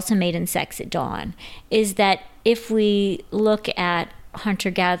guys also made in Sex at Dawn, is that if we look at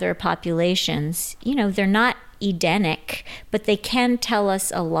hunter-gatherer populations, they're not Edenic, but they can tell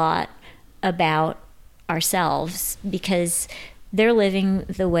us a lot about ourselves because they're living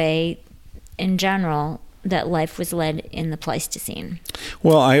the way, in general, that life was led in the Pleistocene.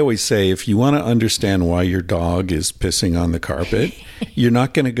 Well, I always say, if you want to understand why your dog is pissing on the carpet, you're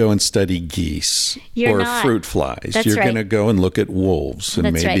not going to go and study geese or fruit flies. That's you're right. going to go and look at wolves and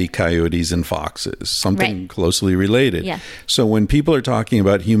That's maybe right. coyotes and foxes, something Right. closely related. Yeah. So when people are talking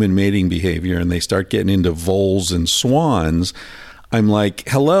about human mating behavior and they start getting into voles and swans, I'm like,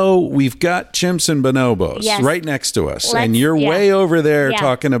 hello, we've got chimps and bonobos Yes. right next to us. Let's- and you're yeah. way over there Yeah.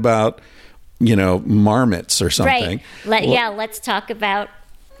 talking about, marmots or something. Right. Let's talk about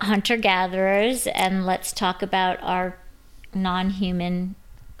hunter-gatherers, and let's talk about our non-human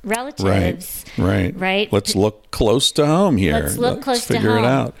relatives. Right. Let's look close to home here. Let's look close to home. Figure it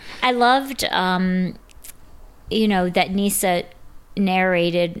out. I loved, that Nisa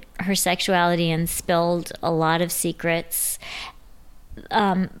narrated her sexuality and spilled a lot of secrets.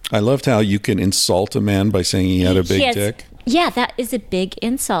 I loved how you can insult a man by saying he had a big dick. Yeah, that is a big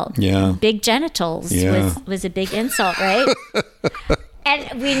insult. Yeah. Big genitals was a big insult, right?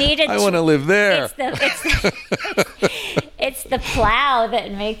 And we needed... I want to live there. It's the plow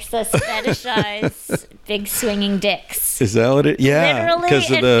that makes us fetishize big swinging dicks. Is that what it? Yeah, Literally and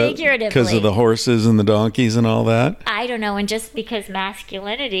figuratively. Because of the horses and the donkeys and all that. I don't know, and just because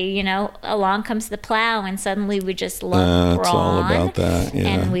masculinity, along comes the plow, and suddenly we just love brawn. It's all about that, yeah.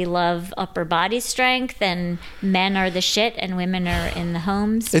 And we love upper body strength, and men are the shit, and women are in the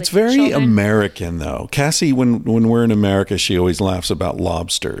homes. It's with the very children. American, though. Cassie, when we're in America, she always laughs about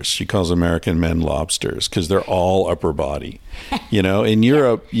lobsters. She calls American men lobsters because they're all upper body. In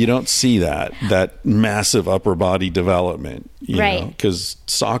Europe, you don't see that massive upper body development. Right. Because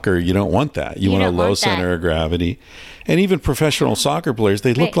soccer, you don't want that. You want a low center of gravity. And even professional soccer players,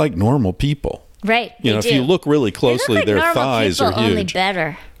 they look like normal people. Right. If you look really closely, they look like their normal thighs people, are huge. only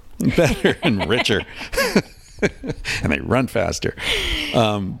better. Better and richer. And they run faster.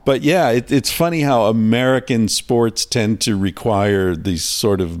 But yeah, it's funny how American sports tend to require these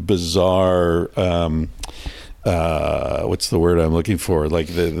sort of bizarre, what's the word I'm looking for? Like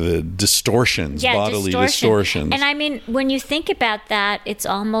the distortions, bodily distortions. And I mean, when you think about that, it's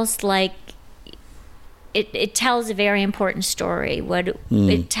almost like it tells a very important story.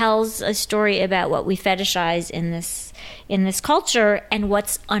 It tells a story about what we fetishize in this culture and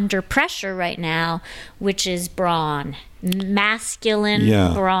what's under pressure right now, which is brawn masculine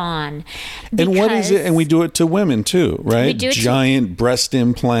Yeah. brawn. And what is it? Because- And we do it to women too, right? We do it to- Giant breast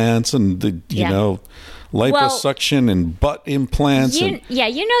implants and the liposuction and butt implants. you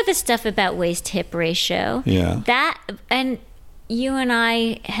know the stuff about waist-hip ratio. Yeah. That, and you and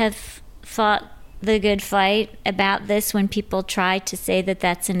I have fought the good fight about this when people try to say that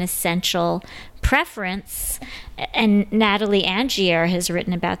that's an essential preference. And Natalie Angier has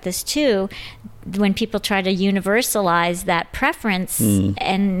written about this too. When people try to universalize that preference,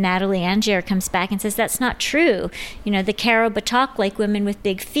 and Natalie Angier comes back and says that's not true. The Karo Batak like women with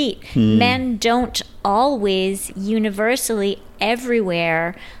big feet. Men don't always universally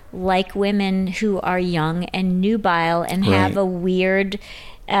everywhere like women who are young and nubile and have Right. a weird,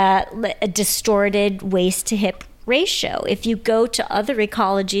 a distorted waist to hip ratio. If you go to other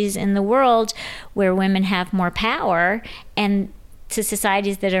ecologies in the world where women have more power and to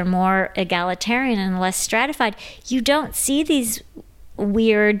societies that are more egalitarian and less stratified, you don't see these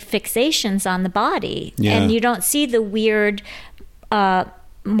weird fixations on the body. Yeah. And you don't see the weird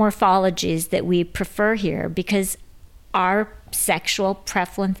morphologies that we prefer here, because our sexual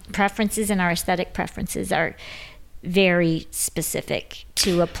preferences and our aesthetic preferences are very specific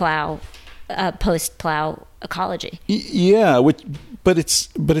to a post-plow ecology. Yeah, but it's.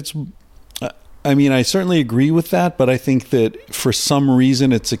 I mean, I certainly agree with that, but I think that for some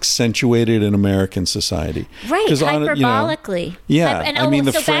reason it's accentuated in American society. Right, 'Cause hyperbolically. Yeah, And I mean,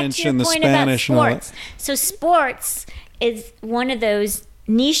 the so back French to your and the point about Spanish and all that. sports. So sports is one of those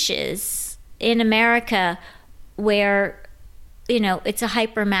niches in America where, it's a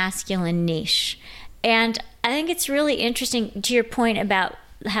hyper-masculine niche. And I think it's really interesting to your point about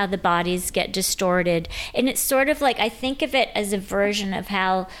how the bodies get distorted. And it's sort of like, I think of it as a version of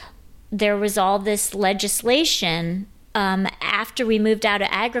how there was all this legislation after we moved out of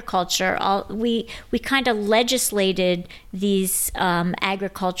agriculture. We kind of legislated these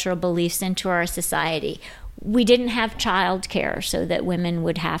agricultural beliefs into our society. We didn't have childcare so that women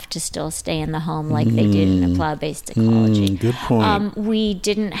would have to still stay in the home like they did in a plow-based ecology. Good point. We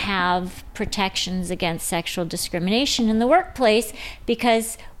didn't have protections against sexual discrimination in the workplace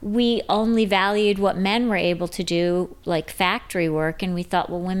because we only valued what men were able to do, like factory work, and we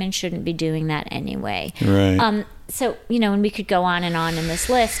thought, well, women shouldn't be doing that anyway. Right. So, and we could go on in this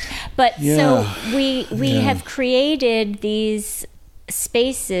list. But Yeah. so we have created these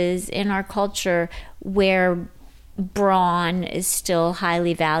spaces in our culture where brawn is still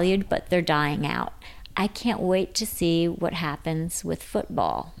highly valued, but they're dying out. I can't wait to see what happens with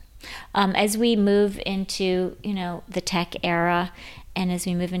football. As we move into, the tech era, and as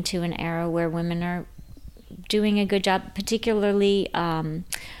we move into an era where women are doing a good job, particularly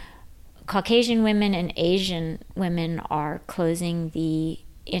Caucasian women and Asian women are closing the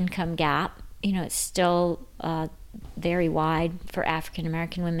income gap. It's still very wide for African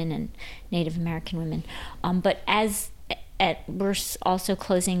American women and Native American women. But we're also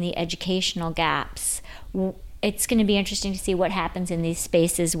closing the educational gaps. It's going to be interesting to see what happens in these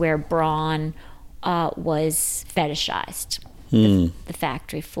spaces where brawn was fetishized. The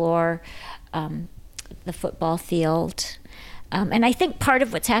factory floor, the football field. And I think part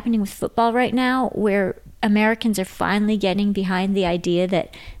of what's happening with football right now, where Americans are finally getting behind the idea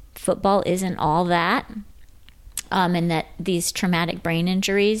that football isn't all that, and that these traumatic brain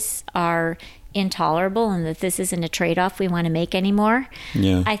injuries are intolerable and that this isn't a trade-off we want to make anymore.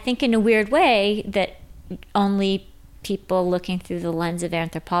 Yeah. I think in a weird way that only people looking through the lens of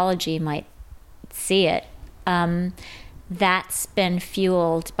anthropology might see it. That's been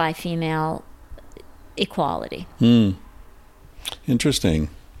fueled by female equality. Interesting.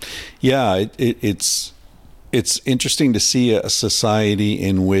 Yeah, it's interesting to see a society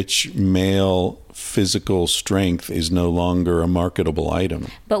in which male physical strength is no longer a marketable item.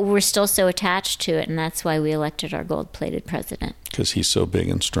 But we're still so attached to it, and that's why we elected our gold-plated president. Because he's so big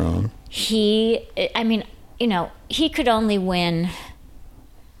and strong. He could only win,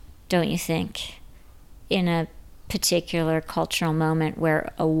 don't you think, in a particular cultural moment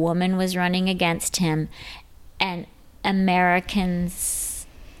where a woman was running against him and Americans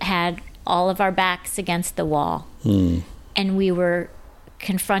had all of our backs against the wall. And we were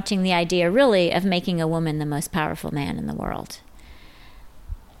confronting the idea, really, of making a woman the most powerful man in the world.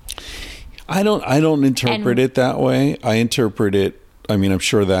 I don't interpret it that way. I interpret it, I'm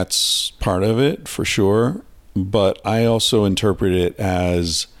sure that's part of it, for sure. But I also interpret it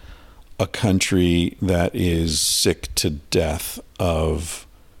as a country that is sick to death of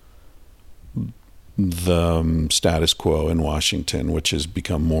the status quo in Washington, which has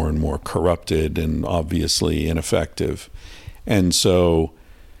become more and more corrupted and obviously ineffective. And so,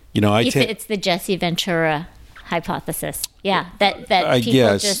 It's the Jesse Ventura hypothesis. Yeah, that I people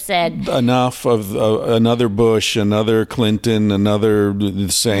guess just said enough of another Bush, another Clinton, another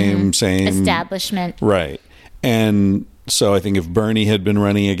same establishment. Right. And so I think if Bernie had been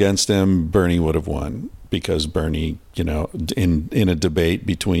running against him, Bernie would have won, because Bernie, in a debate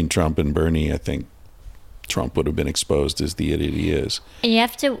between Trump and Bernie, I think Trump would have been exposed as the idiot he is. And you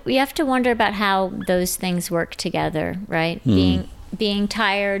have to wonder about how those things work together, right? Being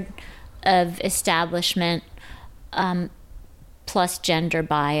tired of establishment, plus gender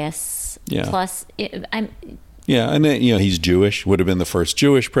bias, plus yeah, and then, he's Jewish, would have been the first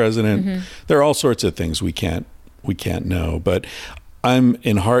Jewish president. There are all sorts of things we can't know, but I'm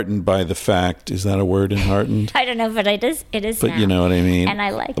enheartened by the fact, is that a word, enheartened? I don't know, but it is but now. You know what I mean? And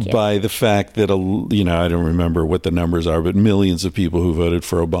I like it. By the fact that, I don't remember what the numbers are, but millions of people who voted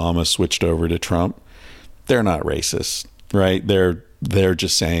for Obama switched over to Trump. They're not racist, right? They're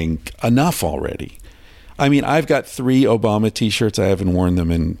just saying, enough already. I mean, I've got 3 Obama t-shirts. I haven't worn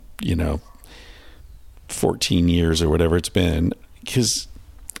them in, 14 years or whatever it's been, because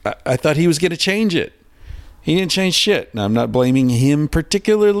I thought he was going to change it. He didn't change shit. And I'm not blaming him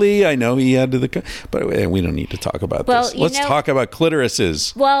particularly. I know he had but we don't need to talk about this. Let's talk about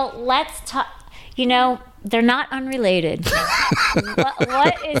clitorises. Well, let's talk. They're not unrelated.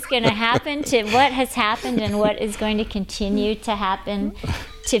 what is going to happen to what has happened and what is going to continue to happen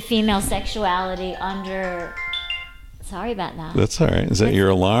to female sexuality under... Sorry about that. That's all right. Is that your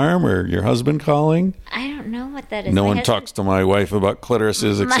alarm or your husband calling? I don't know what that is. No one talks to my wife about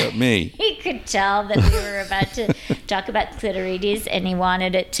clitorises except me. He could tell that we were about to talk about clitorides, and he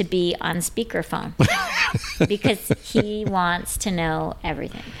wanted it to be on speakerphone because he wants to know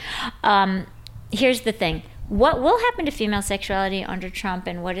everything. Here's the thing. What will happen to female sexuality under Trump,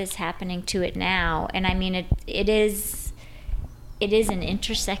 and what is happening to it now? And I mean, it is an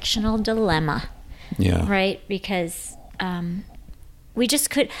intersectional dilemma. Yeah. Right? Because we just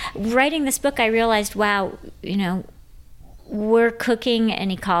could... Writing this book, I realized, wow, we're cooking an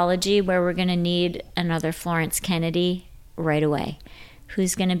ecology where we're going to need another Florence Kennedy right away.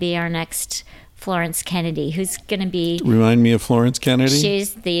 Who's going to be our next Florence Kennedy? Who's going to be... Remind me of Florence Kennedy.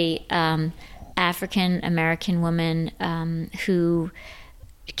 She's the African-American woman who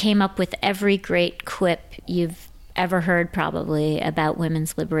came up with every great quip you've ever heard, probably, about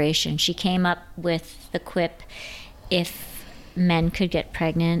women's liberation. She came up with the quip, if men could get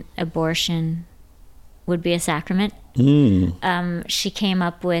pregnant, abortion would be a sacrament. She came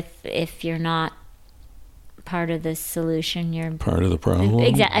up with, if you're not part of the solution, you're part of the problem.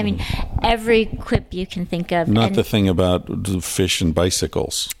 Exactly. I mean, every quip you can think of. Not the thing about the fish and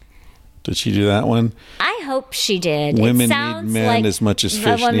bicycles. Did she do that one? I hope she did. Women need men as much as fish need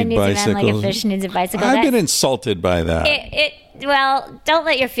bicycles. A woman needs a man like a fish needs a bicycle. I've been insulted by that. Well, don't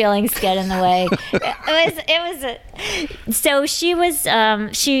let your feelings get in the way. So she was.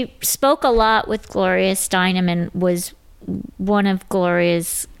 She spoke a lot with Gloria Steinem and was one of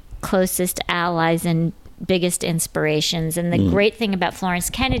Gloria's closest allies and biggest inspirations. And the great thing about Florence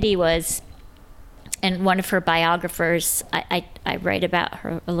Kennedy was, and one of her biographers, I write about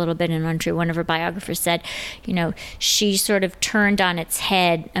her a little bit in Untrue, one of her biographers said, she sort of turned on its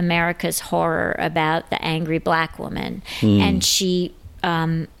head America's horror about the angry black woman. And she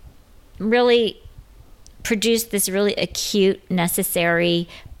really produced this really acute, necessary,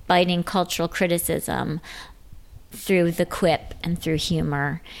 biting cultural criticism through the quip and through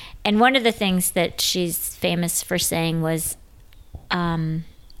humor. And one of the things that she's famous for saying was,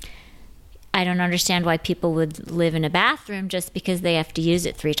 I don't understand why people would live in a bathroom just because they have to use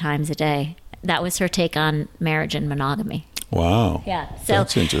it 3 times a day. That was her take on marriage and monogamy. Wow. Yeah. So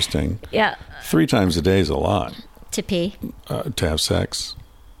that's interesting. Yeah. 3 times a day is a lot. To pee. To have sex.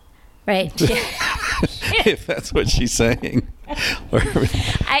 Right. If that's what she's saying.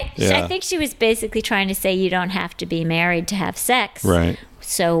 I think she was basically trying to say you don't have to be married to have sex. Right.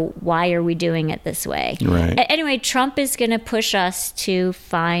 So why are we doing it this way? Right. Anyway, Trump is going to push us to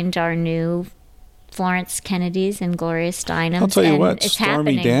find our new Florence Kennedys and Gloria Steinem. I'll tell you what,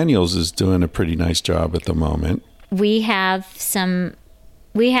 Stormy Daniels is doing a pretty nice job at the moment. We have some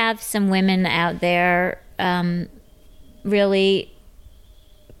women out there really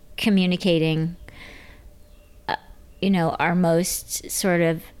communicating, our most sort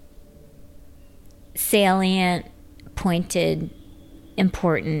of salient, pointed,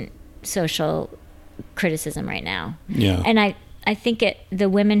 important social criticism right now. Yeah. And I think the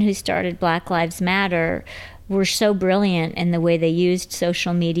women who started Black Lives Matter were so brilliant in the way they used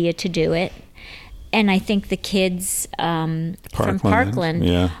social media to do it. And I think the kids from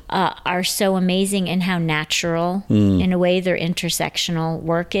Parkland are so amazing in how natural, in a way, their intersectional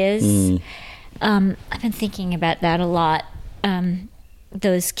work is. I've been thinking about that a lot.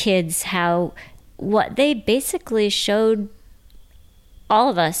 Those kids, what they basically showed all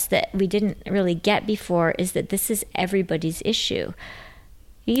of us that we didn't really get before is that this is everybody's issue.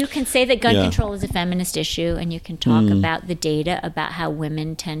 You can say that gun control is a feminist issue, and you can talk about the data about how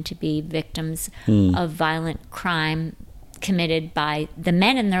women tend to be victims of violent crime committed by the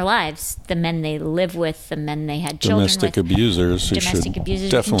men in their lives, the men they live with, the men they had children with. Domestic abusers who should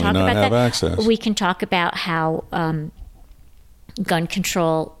definitely not have access. We can talk about how gun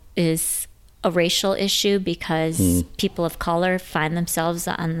control is a racial issue because people of color find themselves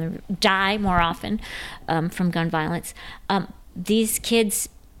die more often from gun violence. These kids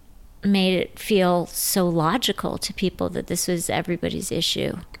made it feel so logical to people that this was everybody's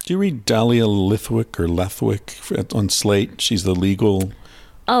issue. Do you read Dahlia Lithwick on Slate? She's the legal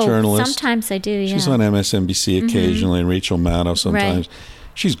journalist. Sometimes I do, yeah. She's on MSNBC occasionally, and Rachel Maddow sometimes. Right.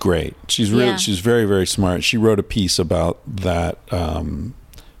 She's great. She's very, very smart. She wrote a piece about that,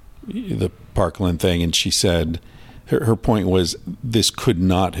 the Parkland thing, and she said her point was this could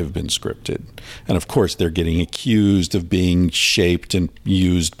not have been scripted. And of course, they're getting accused of being shaped and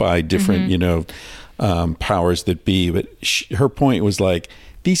used by different, powers that be. But her point was like,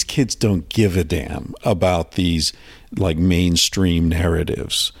 these kids don't give a damn about these like mainstream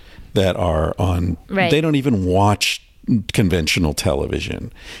narratives that are on. Right. They don't even watch conventional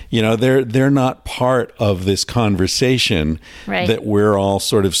television. They're not part of this conversation that we're all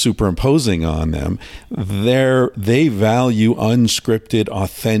sort of superimposing on them. They value unscripted,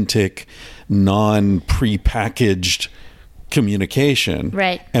 authentic, non-prepackaged communication.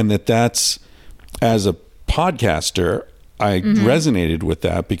 Right. And that's, as a podcaster, I resonated with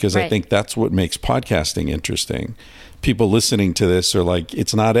that because I think that's what makes podcasting interesting. People listening to this are like,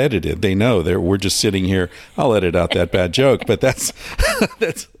 it's not edited. They know we're just sitting here. I'll edit out that bad joke, but that's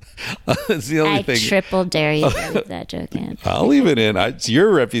the only thing. I triple dare you to leave that joke in. I'll leave it in. It's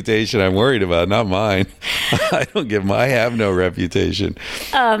your reputation I'm worried about, not mine. I have no reputation.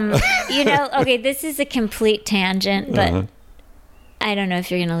 Okay, this is a complete tangent, but I don't know if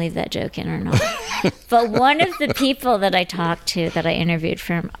you're going to leave that joke in or not. But one of the people that I talked to, that I interviewed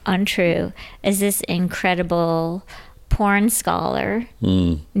from Untrue, is this incredible porn scholar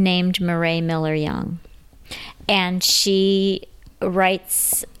named Murray Miller Young. And she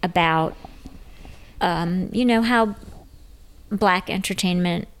writes about, how black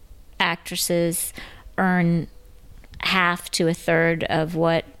entertainment actresses earn half to a third of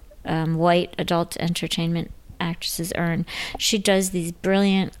what white adult entertainment actresses earn. She does these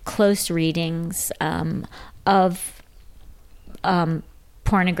brilliant close readings of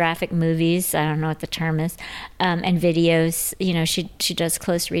pornographic movies. I don't know what the term is, and videos. She does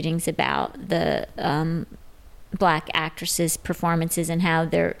close readings about the black actresses' performances and how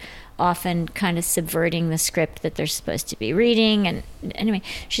they're often kind of subverting the script that they're supposed to be reading. And anyway,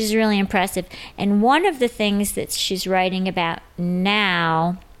 she's really impressive. And one of the things that she's writing about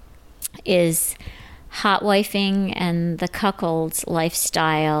now is hot wifing and the cuckold's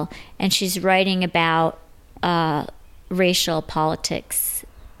lifestyle, and she's writing about racial politics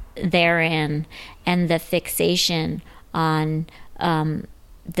therein and the fixation on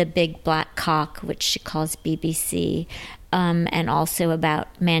the big black cock, which she calls BBC, and also about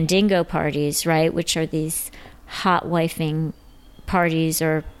mandingo parties, right, which are these hot wifing parties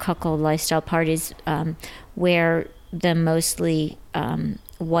or cuckold lifestyle parties where the mostly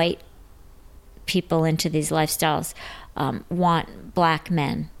white people into these lifestyles want black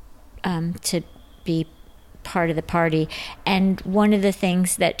men to be part of the party. And one of the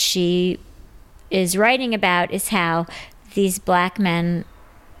things that she is writing about is how these black men,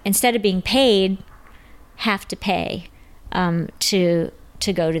 instead of being paid, have to pay to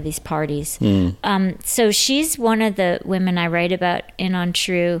go to these parties. So she's one of the women I write about in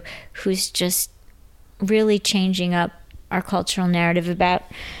Untrue who's just really changing up our cultural narrative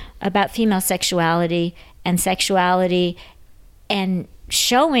about female sexuality and sexuality, and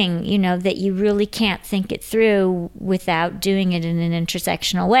showing, that you really can't think it through without doing it in an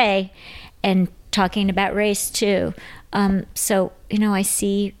intersectional way, and talking about race too. So, I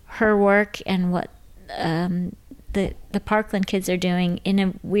see her work and what the Parkland kids are doing in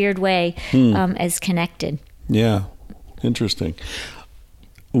a weird way as connected. Yeah, interesting.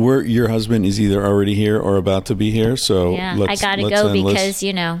 Your husband is either already here or about to be here, so yeah, I gotta go because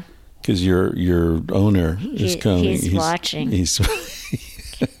because your owner is coming. He's watching.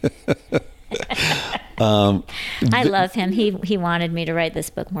 I love him. He wanted me to write this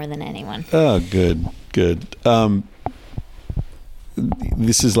book more than anyone. Oh, good.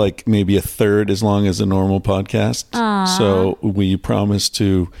 this is like maybe a third as long as a normal podcast. Aww. So we promise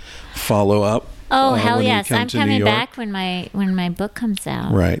to follow up. Oh, hell when we yes. come I'm to New coming York. back when my book comes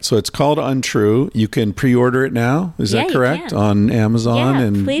out. Right. So it's called Untrue. You can pre-order it now. Is Yeah, that you correct? can. On Amazon? Yeah,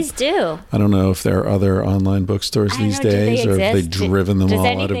 and please do. I don't know if there are other online bookstores I don't these know, do they days, or if they've exist? driven them Does all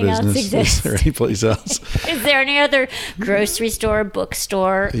out of anything else business. Is exist? there any place else? Is there any other grocery store,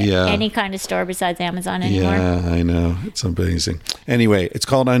 bookstore, Yeah. any kind of store besides Amazon anymore? Yeah, I know. It's amazing. Anyway, it's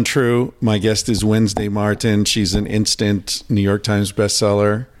called Untrue. My guest is Wednesday Martin. She's an instant New York Times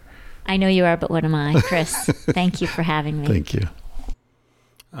bestseller. I know you are, but what am I? Chris, thank you for having me. Thank you.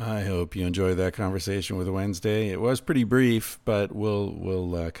 I hope you enjoyed that conversation with Wednesday. It was pretty brief, but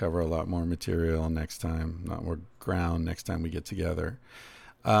we'll cover a lot more material next time, a lot more ground next time we get together.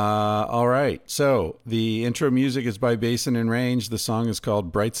 All right. So the intro music is by Basin and Range. The song is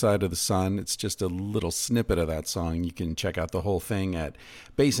called Bright Side of the Sun. It's just a little snippet of that song. You can check out the whole thing at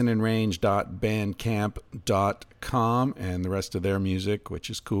basinandrange.bandcamp.com, and the rest of their music, which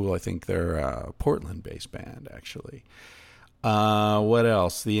is cool. I think they're a Portland-based band, actually. What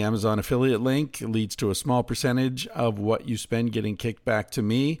else? The Amazon affiliate link leads to a small percentage of what you spend getting kicked back to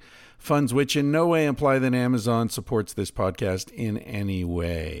me. Funds which in no way imply that Amazon supports this podcast in any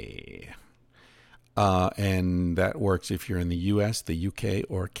way. And that works if you're in the US, the UK,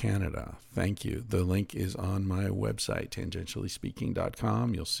 or Canada. Thank you. The link is on my website,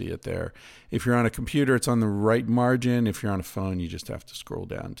 tangentiallyspeaking.com. You'll see it there. If you're on a computer, it's on the right margin. If you're on a phone, you just have to scroll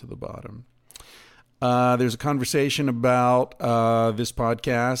down to the bottom. There's a conversation about this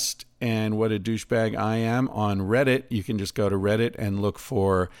podcast and what a douchebag I am on Reddit. You can just go to Reddit and look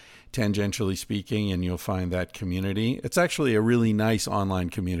for Tangentially Speaking, and you'll find that community. It's actually a really nice online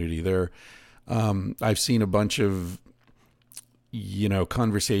community. There, I've seen a bunch of,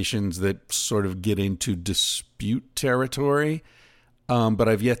 conversations that sort of get into dispute territory, but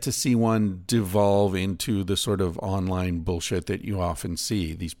I've yet to see one devolve into the sort of online bullshit that you often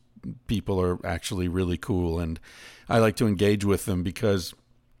see. These people are actually really cool, and I like to engage with them because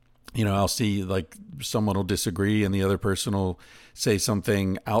I'll see like someone will disagree and the other person will say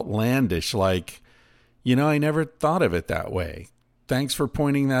something outlandish like, I never thought of it that way. Thanks for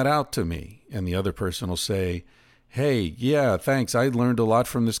pointing that out to me. And the other person will say, hey, yeah, thanks. I learned a lot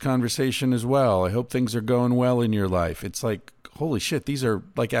from this conversation as well. I hope things are going well in your life. It's like, holy shit, these are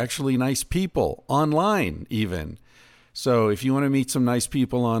like actually nice people online even. So if you want to meet some nice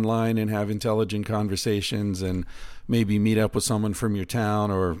people online and have intelligent conversations and maybe meet up with someone from your town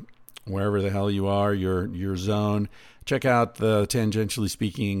or wherever the hell you are, your zone, check out the Tangentially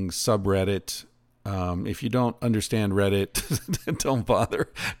Speaking subreddit. If you don't understand Reddit, don't bother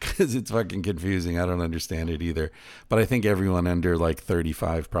because it's fucking confusing. I don't understand it either. But I think everyone under like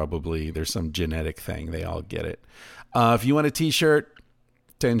 35 probably, there's some genetic thing. They all get it. If you want a t-shirt,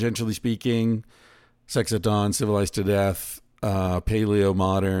 Tangentially Speaking, Sex at Dawn, Civilized to Death, Paleo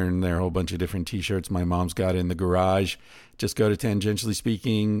Modern, there are a whole bunch of different t-shirts my mom's got in the garage. Just go to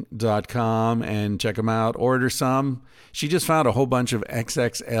tangentiallyspeaking.com and check them out. Order some. She just found a whole bunch of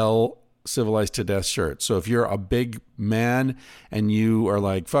XXL Civilized to Death shirts. So if you're a big man and you are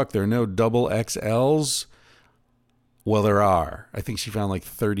like, fuck, there are no double XLs. Well, there are. I think she found like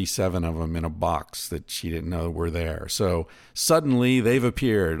 37 of them in a box that she didn't know were there. So suddenly they've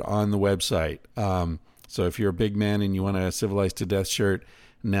appeared on the website. So if you're a big man and you want a Civilized to Death shirt,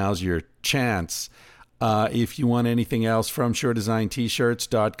 now's your chance. If you want anything else from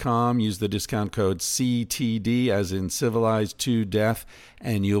SureDesignT-shirts.com, use the discount code CTD, as in Civilized to Death,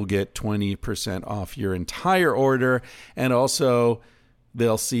 and you'll get 20% off your entire order. And also,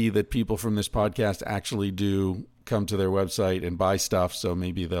 they'll see that people from this podcast actually do come to their website and buy stuff, so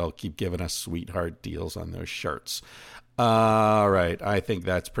maybe they'll keep giving us sweetheart deals on those shirts. All right, I think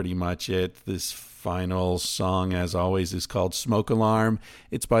that's pretty much it. This final song, as always, is called Smoke Alarm.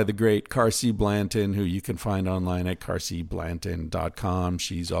 It's by the great Carsey Blanton, who you can find online at carseyblanton.com.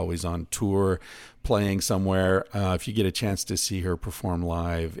 She's always on tour, playing somewhere. If you get a chance to see her perform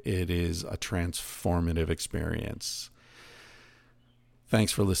live, it is a transformative experience.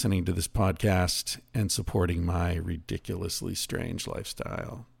 Thanks for listening to this podcast and supporting my ridiculously strange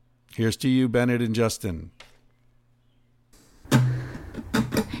lifestyle. Here's to you, Bennett and Justin.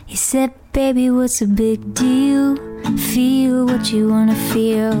 He said, baby, what's a big deal? Feel what you wanna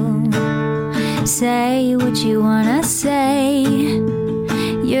feel. Say what you wanna say.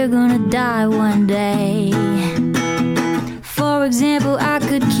 You're gonna die one day. For example, I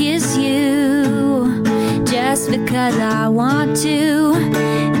could kiss you just because I want to.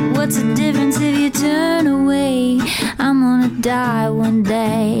 And what's the difference if you turn away? I'm gonna die one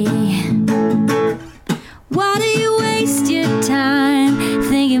day. Why do you waste your time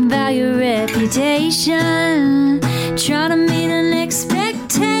reputation, trying to meet an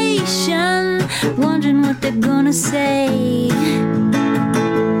expectation, wondering what they're gonna say.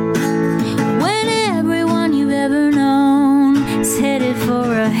 When everyone you've ever known is headed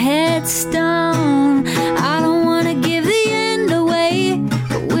for a headstone, I don't wanna give the end away,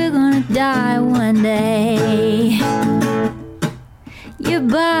 but we're gonna die one day. Your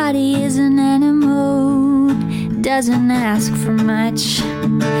body is an animal, doesn't ask for much.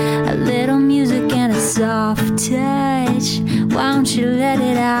 A little music and a soft touch. Why don't you let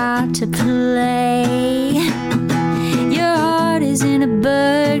it out to play? Your heart is in a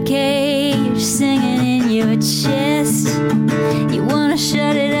bird cage, singing in your chest. You wanna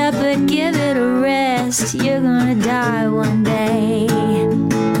shut it up but give it a rest. You're gonna die one day.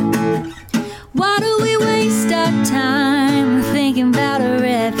 Why do we waste our time thinking about a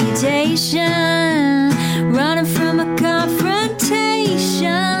reputation, running from a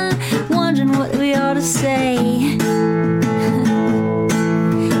confrontation, wondering what we ought to say?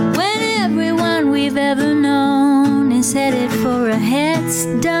 When everyone we've ever known is headed for a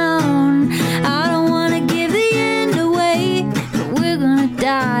headstone, I don't want to give the end away, but we're gonna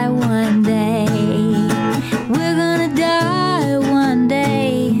die one day. We're gonna die one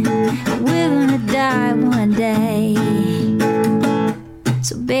day. We're gonna die one day.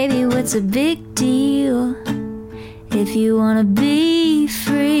 So baby, what's a big deal? If you wanna be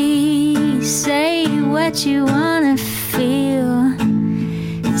free, say what you wanna feel.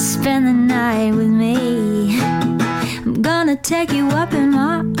 Spend the night with me. I'm gonna take you up in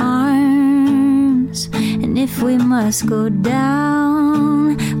my arms, and if we must go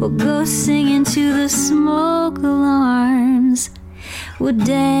down, we'll go singing to the smoke alarms. We'll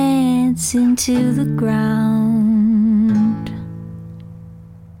dance into the ground.